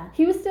 Yeah.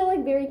 He was still,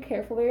 like, very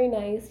careful, very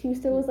nice. He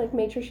still was, like,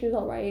 made sure she was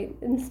all right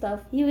and stuff.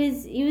 He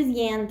was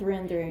Yan through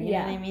and through, you know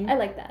what I mean? I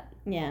like that.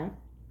 Yeah.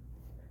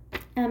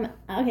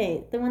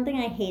 Okay, the one thing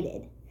I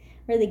hated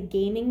were the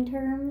gaming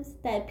terms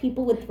that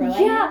people would throw at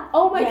you. Yeah,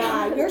 oh my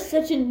god. Yeah, you're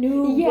such a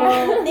noob,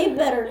 bro. They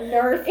better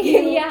nerf you.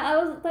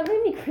 Yeah, that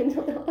made me cringe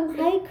a little.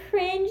 I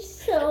cringed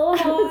so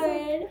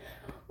hard.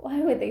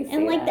 Why would they say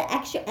And, like, that? the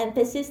extra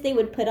emphasis they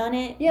would put on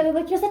it. Yeah, they're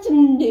like, you're such a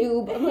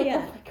noob. I'm like, oh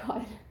my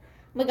god. Oh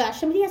my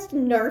gosh, somebody has to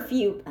nerf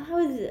you.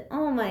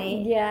 Oh my.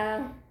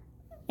 Yeah.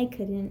 I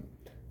couldn't.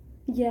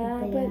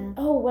 Yeah, but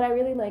oh, what I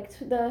really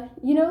liked,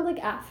 you know, like,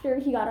 after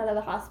he got out of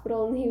the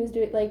hospital and he was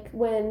doing, like,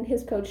 when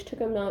his coach took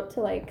him out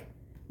to, like,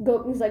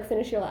 go, he's like,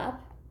 finish your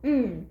lap.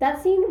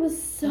 That scene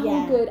was so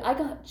good. I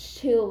got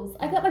chills.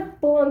 I got, like,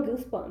 full-on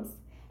goosebumps.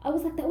 I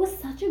was like, that was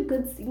such a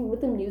good scene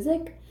with the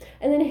music.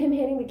 And then him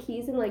handing the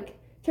keys and, like,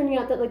 turning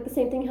out that, like, the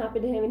same thing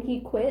happened to him and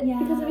he quit. Yeah.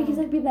 Because, like, he's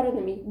like, be better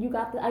than me. You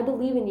got this. I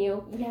believe in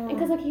you. Yeah. And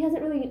because, like, he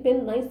hasn't really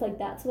been nice like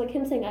that. So, like,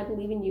 him saying, I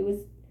believe in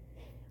you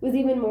was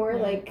even more,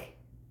 like,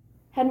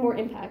 had more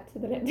impact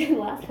than it did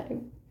last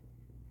time.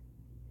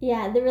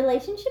 Yeah, the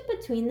relationship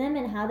between them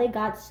and how they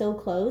got so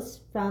close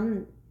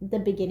from the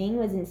beginning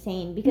was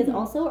insane. Because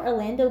also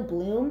Orlando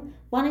Bloom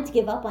wanted to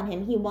give up on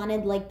him. He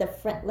wanted, like,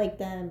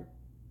 the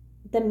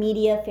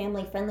media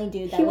family friendly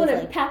dude that he was wanted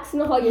like Paxton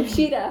Hall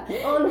Yoshida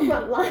on the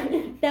front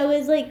line. That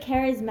was, like,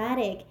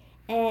 charismatic.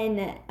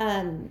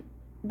 And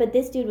but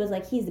this dude was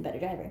like, he's the better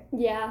driver.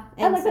 Yeah.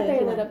 And I like so that they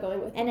ended up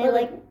going with. And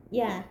or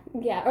yeah.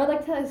 Yeah, or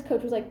like his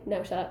coach was like,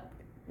 no, shut up.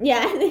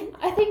 Yeah.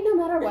 I think no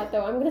matter what,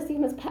 though, I'm going to see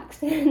him as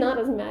Paxton, not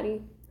as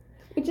Maddie.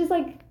 Which is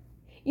like,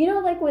 you know,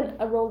 like when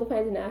a role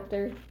defines an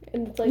actor,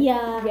 and it's like,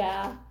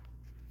 yeah.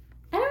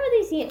 I don't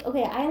really see it.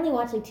 Okay, I only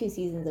watched like 2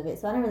 seasons of it,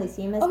 so I don't really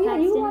see him as Paxton. Oh,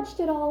 yeah, you watched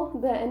it all,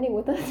 the ending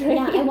with us, right?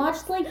 Yeah, I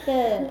watched like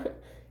the...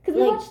 Because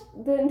we watched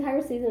the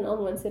entire season on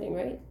one sitting,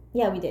 right?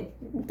 Yeah, we did.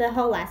 The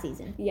whole last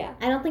season. Yeah.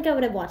 I don't think I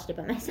would have watched it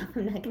by myself,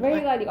 I'm not gonna lie.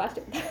 Very glad you watched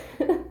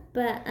it.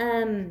 But,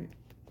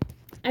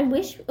 I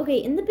wish...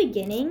 Okay, in the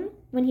beginning,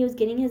 when he was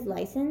getting his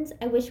license,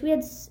 I wish we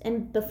had...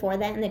 And before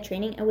that, in the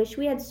training, I wish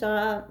we had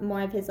saw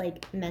more of his,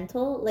 like,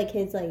 mental... Like,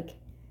 his, like...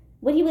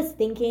 What he was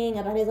thinking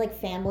about his, like,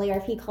 family, or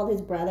if he called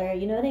his brother,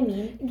 you know what I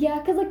mean? Yeah,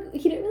 because, like,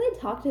 he didn't really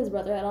talk to his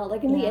brother at all.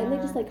 Like, in the end, they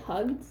just, like,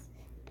 hugged.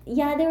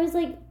 Yeah, there was,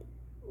 like...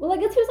 Well, I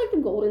guess he was, like,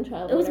 the golden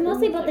child. It was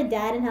mostly about the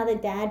dad and how the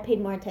dad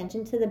paid more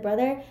attention to the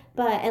brother,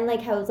 and,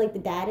 like, how it was, like, the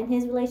dad in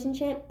his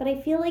relationship. But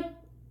I feel like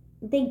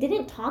they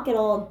didn't talk at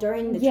all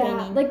during the training.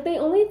 Yeah, like, they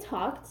only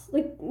talked,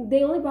 like,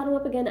 they only brought him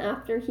up again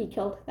after he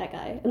killed that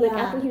guy. And, like,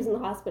 after he was in the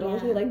hospital,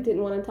 and he, like,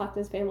 didn't want to talk to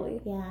his family.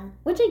 Yeah.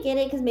 Which I get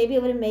it, because maybe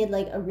it would have made,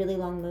 like, a really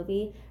long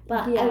movie.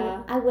 But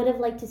I would have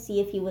liked to see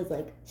if he was,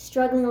 like,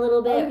 struggling a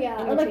little bit in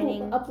the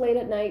training. Like, up late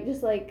at night,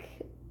 just, like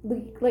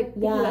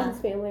thinking about his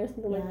family or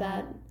something like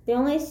that. They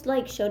only,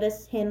 like, showed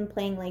us him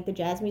playing, like, the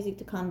jazz music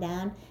to calm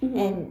down.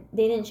 And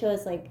they didn't show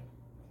us, like,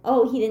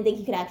 oh, he didn't think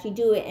he could actually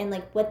do it, and,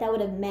 like, what that would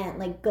have meant,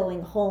 like,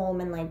 going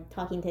home and, like,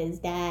 talking to his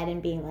dad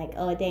and being like,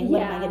 oh, dang,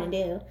 what am I going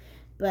to do?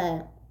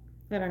 But,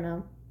 I don't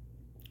know.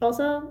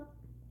 Also,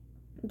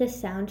 the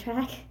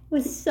soundtrack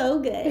was so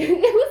good.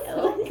 It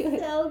was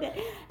so good.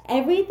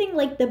 Everything,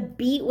 like, the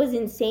beat was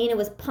insane. It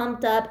was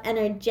pumped up,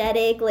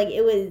 energetic. Like,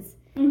 it was,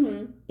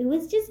 it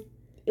was just,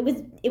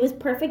 it was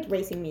perfect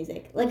racing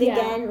music. Like,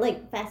 again,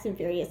 like, Fast and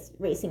Furious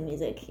racing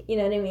music. You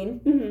know what I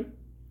mean?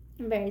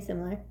 Very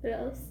similar.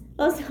 Yes.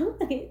 Also,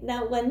 like,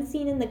 that one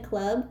scene in the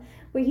club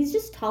where he's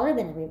just taller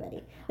than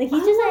everybody. Like,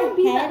 he's just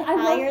a head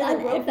higher than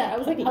everybody. I wrote that. I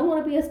was like, I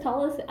want to be as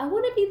tall as... I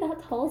want to be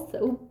that tall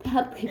so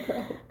badly,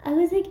 bro. I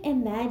was like,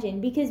 imagine.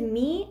 Because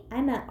me,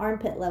 I'm at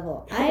armpit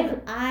level.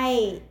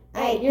 I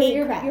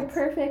hate crowds. You're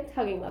perfect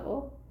hugging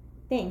level.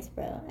 Thanks,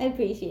 bro. I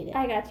appreciate it.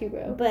 I got you,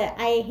 bro. But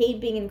I hate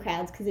being in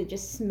crowds because it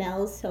just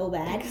smells so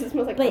bad. It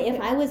smells like but if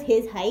I was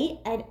his height,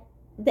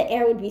 the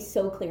air would be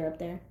so clear up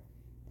there.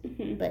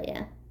 But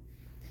yeah.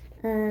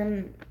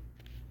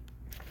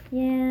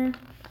 Yeah.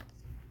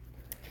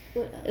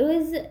 It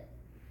was.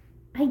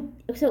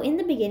 So in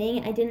the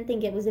beginning, I didn't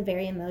think it was a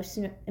very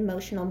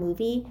emotional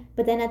movie,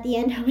 but then at the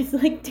end, I was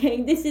like,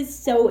 "Dang, this is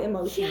so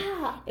emotional."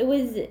 Yeah. It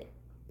was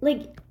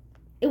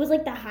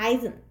like the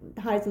highs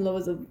and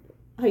lows of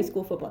high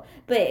school football,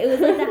 but it was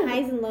like the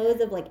highs and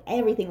lows of like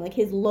everything. Like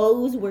his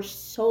lows were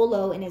so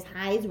low and his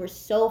highs were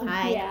so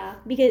high. Yeah.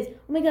 Because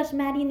oh my gosh,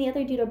 Maddie and the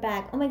other dude are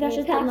back. Oh my gosh,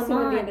 it's Paxton and the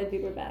Lamont. other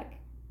dude were back.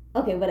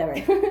 Okay, whatever.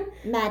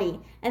 Maddie.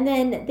 And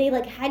then they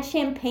like had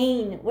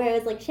champagne where it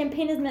was like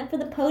champagne is meant for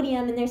the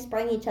podium and they're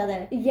spraying each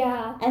other.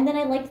 Yeah. And then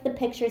I liked the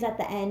pictures at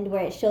the end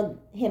where it showed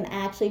him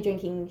actually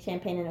drinking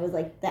champagne and it was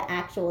like the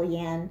actual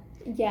Yan.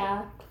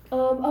 Yeah.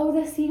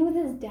 The scene with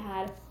his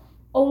dad.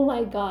 Oh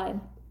my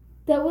god.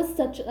 That was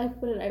such like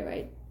what did I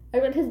write? I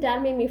wrote his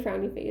dad made me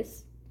frowny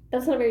face.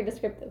 That's not very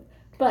descriptive.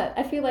 But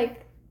I feel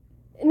like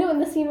no, in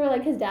the scene where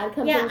like his dad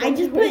comes in. Yeah, I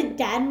just put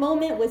dad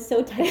moment was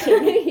so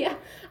touching. Yeah.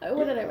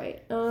 What did I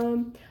write?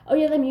 Oh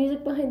yeah, the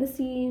music behind the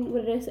scene.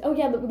 What did I say? Oh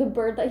yeah, the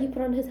bird that he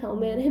put on his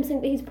helmet. Him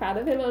saying that he's proud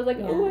of him. I was like,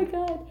 oh my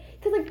god.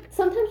 Because like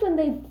sometimes when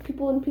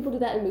people do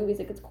that in movies,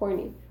 like it's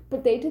corny.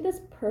 But they did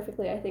this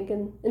perfectly, I think,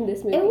 in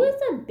this movie. It was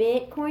a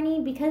bit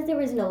corny because there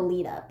was no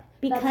lead up.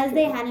 Because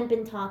they hadn't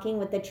been talking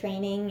with the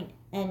training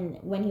and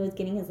when he was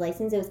getting his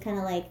license, it was kind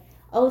of like,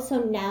 oh, so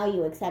now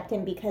you accept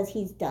him because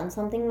he's done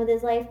something with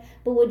his life,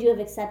 but would you have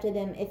accepted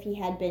him if he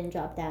had been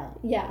dropped out?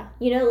 Yeah.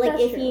 You know, like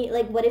That's if true. he,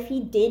 like what if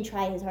he did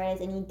try his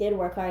hardest and he did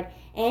work hard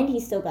and he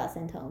still got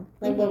sent home?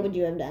 Like what would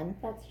you have done?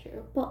 That's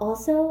true. But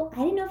also, I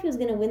didn't know if he was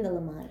going to win the Le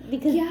Mans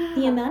because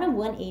the amount of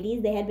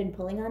 180s they had been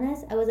pulling on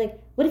us, I was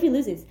like, what if he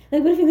loses?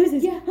 Like what if he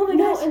loses? Yeah. Oh my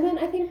gosh. And then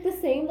I think the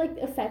same like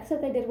effects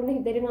that they did when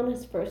they did on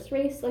his first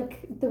race,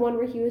 like the one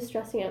where he was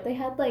stressing out, they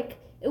had like,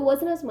 it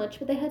wasn't as much,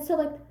 but they had still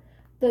like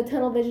the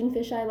tunnel vision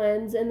fisheye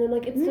lens, and then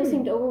like it still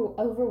seemed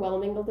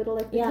overwhelming a little.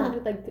 Like they kind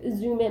of like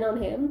zoom in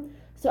on him.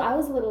 So I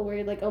was a little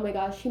worried, like, oh my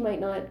gosh, he might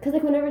not, because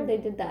like whenever they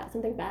did that,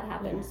 something bad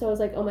happened. Yeah. So I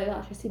was like, oh my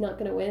gosh, is he not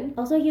gonna win?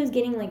 Also, he was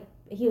getting like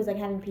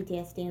having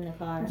PTSD in the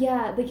car.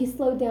 Yeah, like he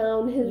slowed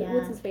down.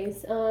 What's his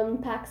face?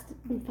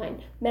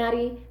 Fine.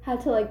 Maddie had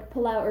to like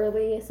pull out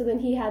early, so then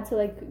he had to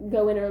like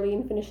go in early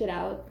and finish it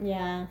out.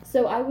 Yeah.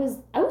 So I was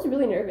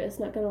really nervous,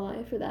 not gonna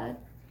lie, for that.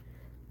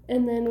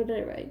 And then what did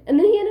I write? And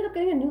then he ended up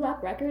getting a new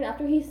lap record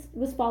after he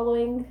was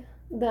following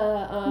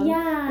the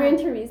Gran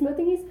Turismo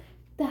thingies.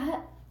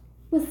 That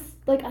was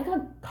like, I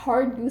got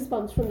hard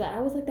goosebumps from that. I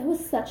was like, that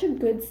was such a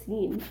good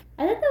scene.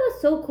 I thought that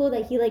was so cool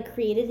that he like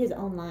created his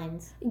own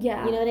lines.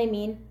 Yeah. You know what I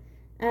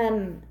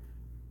mean?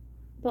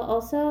 But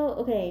also,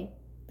 okay,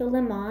 the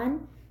Le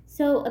Mans.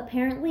 So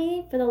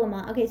apparently for the Le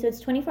Mans, okay, so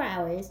it's 24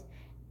 hours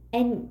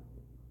and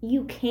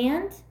you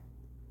can't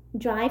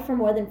drive for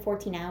more than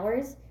 14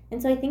 hours.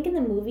 And so I think in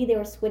the movie they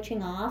were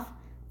switching off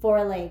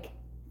for like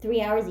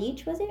 3 hours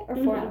each, was it? Or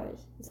 4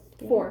 hours?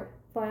 4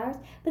 hours.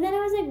 But then I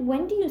was like,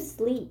 when do you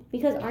sleep?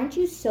 Because aren't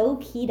you so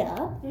keyed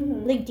up?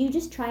 Like, do you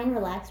just try and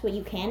relax what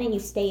you can and you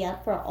stay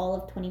up for all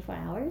of 24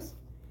 hours?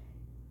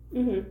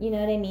 You know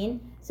what I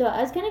mean? So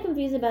I was kind of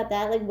confused about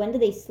that. Like, when do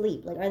they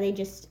sleep? Like, are they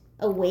just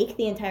awake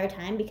the entire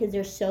time because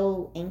they're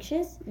so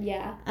anxious?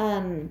 Yeah.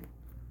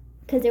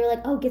 Because they were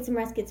like, oh, get some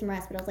rest. But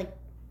I was like,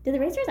 did the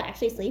racers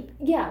actually sleep?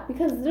 Yeah,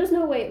 because there's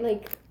no way,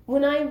 like,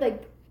 when I'm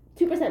like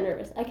 2%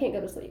 nervous, I can't go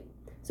to sleep.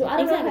 So I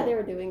don't know how they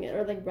were doing it,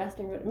 or like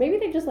resting. Or maybe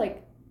they just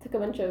like took a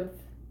bunch of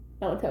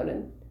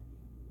melatonin.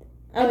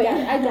 Oh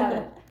yeah, I doubt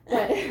it.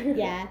 But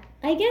yeah,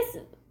 I guess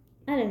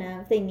I don't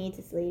know if they need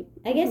to sleep.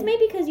 I guess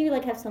maybe because you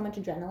like have so much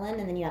adrenaline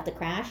and then you have to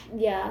crash.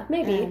 Yeah,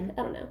 maybe.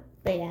 I don't know.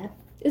 But yeah,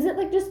 is it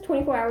like just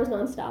 24 hours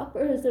nonstop,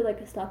 or is there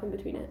like a stop in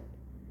between it?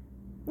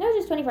 No, it's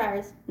just 24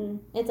 hours.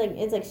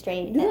 It's like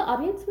straight. Do the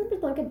audience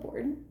members not get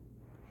bored?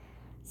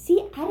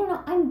 See, I don't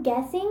know. I'm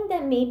guessing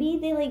that maybe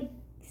they like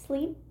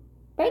sleep,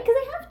 right? Because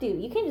they have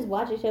to. You can't just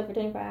watch a show for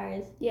 24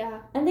 hours. Yeah.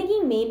 I'm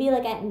thinking maybe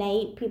like at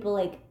night people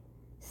like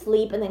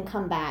sleep and then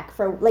come back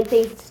for like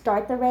they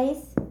start the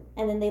race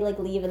and then they like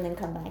leave and then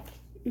come back.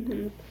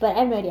 But I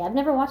have no idea. I've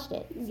never watched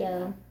it. So.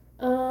 Yeah.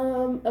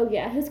 Oh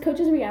yeah, his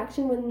coach's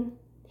reaction when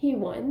he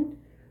won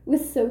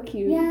was so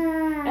cute.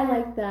 Yeah. I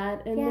like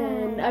that. And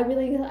then I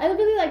really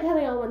like how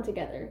they all went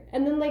together.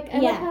 And then like I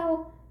like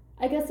how,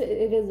 I guess it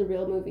is a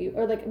real movie,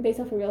 or like based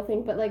off a real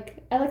thing, but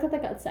like I like that they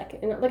got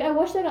second. And like I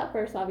wish they got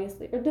first,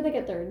 obviously, or did they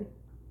get third?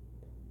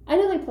 I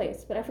know they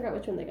placed, but I forgot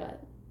which one they got.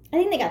 I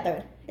think they got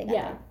third.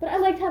 Third. But I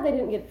liked how they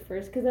didn't get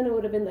first, because then it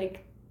would have been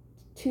like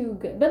too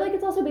good. But like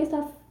it's also based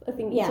off a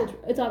thing, so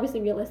it's obviously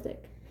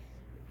realistic.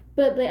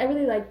 But like, I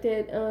really liked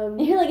it.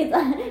 You're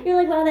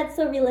like, wow, that's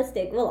so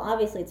realistic. Well,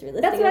 obviously it's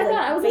realistic. That's what I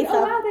thought. I was like,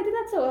 oh wow, they did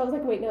that. So I was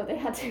like, wait, no, they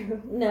had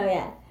to. No,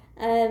 yeah.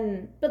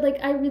 But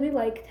like I really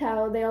liked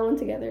how they all went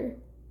together.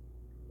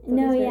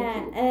 No,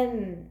 yeah.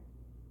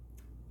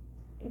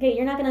 Okay,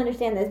 you're not gonna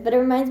understand this, but it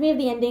reminds me of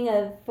the ending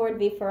of Ford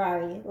v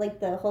Ferrari,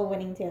 like the whole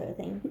winning together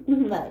thing.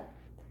 But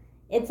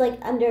it's like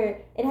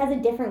it has a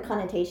different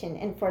connotation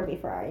in Ford v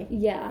Ferrari.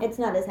 Yeah. It's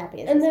not as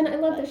happy as And then one, I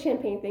love the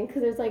champagne thing,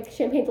 because there's like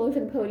champagne all over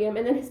the podium,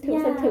 and then his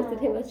toast like toasted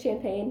him with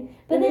champagne.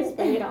 But then they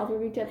sprayed it all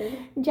over each other.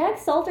 Jack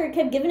Salter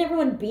kept giving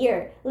everyone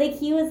beer. Like,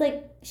 he was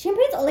like,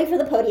 champagne's only for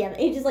the podium.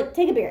 And he's just like,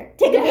 take a beer.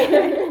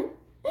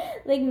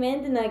 Like,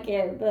 man did not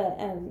care. But,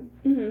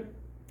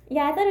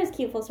 yeah, I thought it was a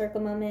cute full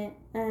circle moment.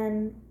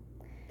 And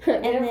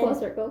then full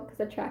circle, because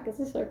the track is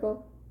a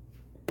circle.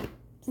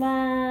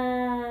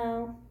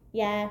 Wow.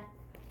 Yeah.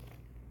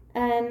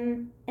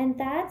 And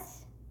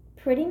that's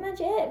pretty much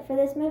it for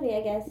this movie,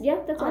 I guess. Yeah,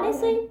 that's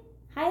honestly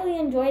highly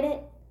enjoyed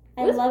it.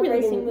 I love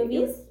really racing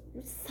movies. It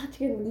was such a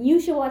good movie. You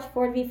should watch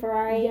Ford v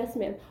Ferrari. Yes,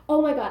 ma'am.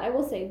 Oh my god, I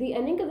will say the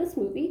ending of this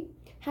movie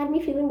had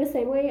me feeling the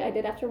same way I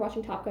did after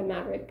watching Top Gun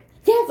Maverick.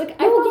 Yes, like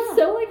I was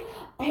so like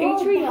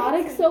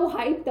patriotic, so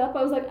hyped up.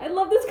 I was like, I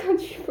love this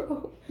country,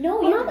 bro.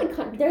 No, not like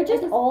country. They're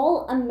just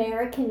all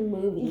American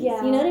movies.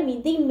 Yeah, you know what I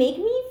mean. They make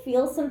me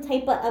feel some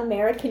type of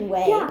American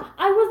way. Yeah,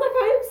 I was like,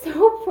 I am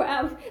so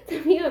proud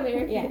to be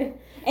American. Yeah.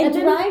 And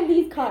drive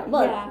these cars.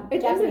 Well,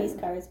 Japanese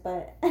cars,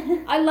 but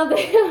I love it.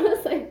 I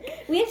was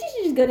like, we actually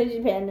should just go to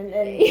Japan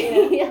and you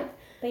know. Yeah.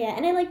 But yeah,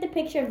 and I like the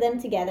picture of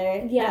them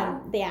together. Yeah.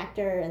 The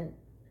actor and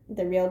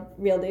the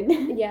real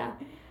dude. Yeah.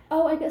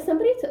 Oh, I guess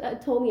somebody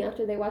told me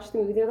after they watched the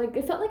movie, they're like,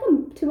 it felt like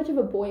too much of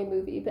a boy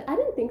movie, but I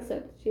didn't think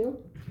so. Did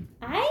you?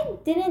 I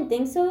didn't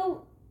think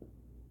so.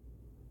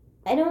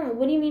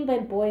 What do you mean by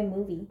boy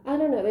movie? I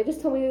don't know. They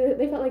just told me that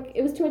they felt like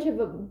it was too much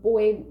of a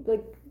boy,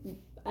 like,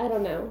 I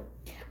don't know.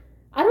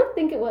 I don't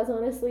think it was,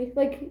 honestly.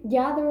 Like,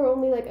 yeah, there were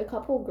only, like, a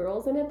couple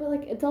girls in it, but,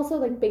 like, it's also,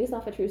 like, based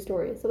off a true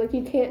story. So, like,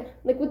 you can't,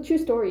 like, with true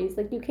stories,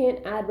 like, you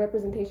can't add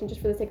representation just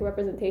for the sake of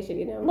representation,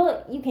 you know?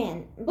 Well, you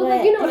can. But,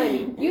 like, you know what I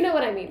mean. You know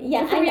what I mean.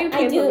 Yeah,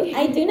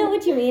 I do know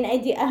what you mean. I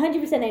do,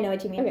 100% I know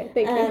what you mean. Okay,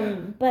 thank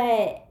you.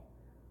 But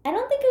I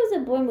don't think it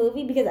was a boy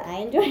movie because I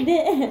enjoyed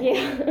it.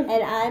 Yeah.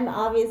 And I'm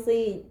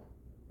obviously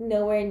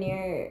nowhere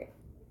near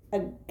a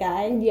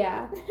guy.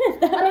 Yeah.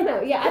 I don't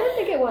know. Yeah, I didn't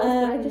think it was,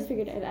 but I just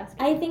figured I'd ask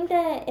you. I think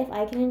that if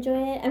I can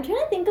enjoy it, I'm trying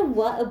to think of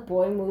what a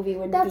boy movie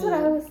would be. That's what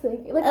I was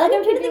thinking. Like I'm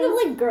trying to think of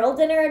like Girl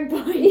Dinner and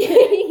Boy Dinner.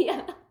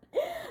 Yeah.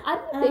 I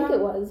didn't think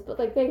it was, but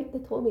like they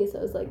told me, so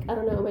I was like, I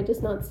don't know, am I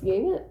just not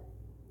seeing it?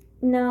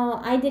 No,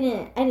 I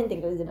didn't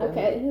think it was a boy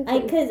movie.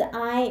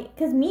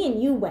 Because me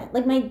and you went.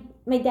 Like my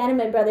dad and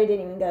my brother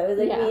didn't even go. It was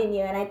like me and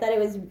you, and I thought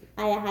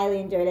I highly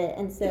enjoyed it,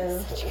 and so.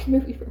 It's such a good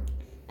movie, bro.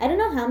 I don't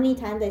know how many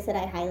times I said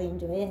I highly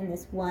enjoy it in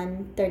this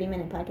one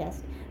 30-minute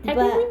podcast.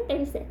 Technically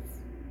 36.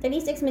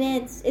 36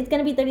 minutes. It's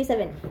going to be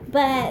 37.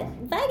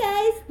 But bye,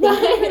 guys.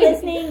 Thank you for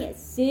listening.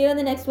 See you in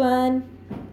the next one.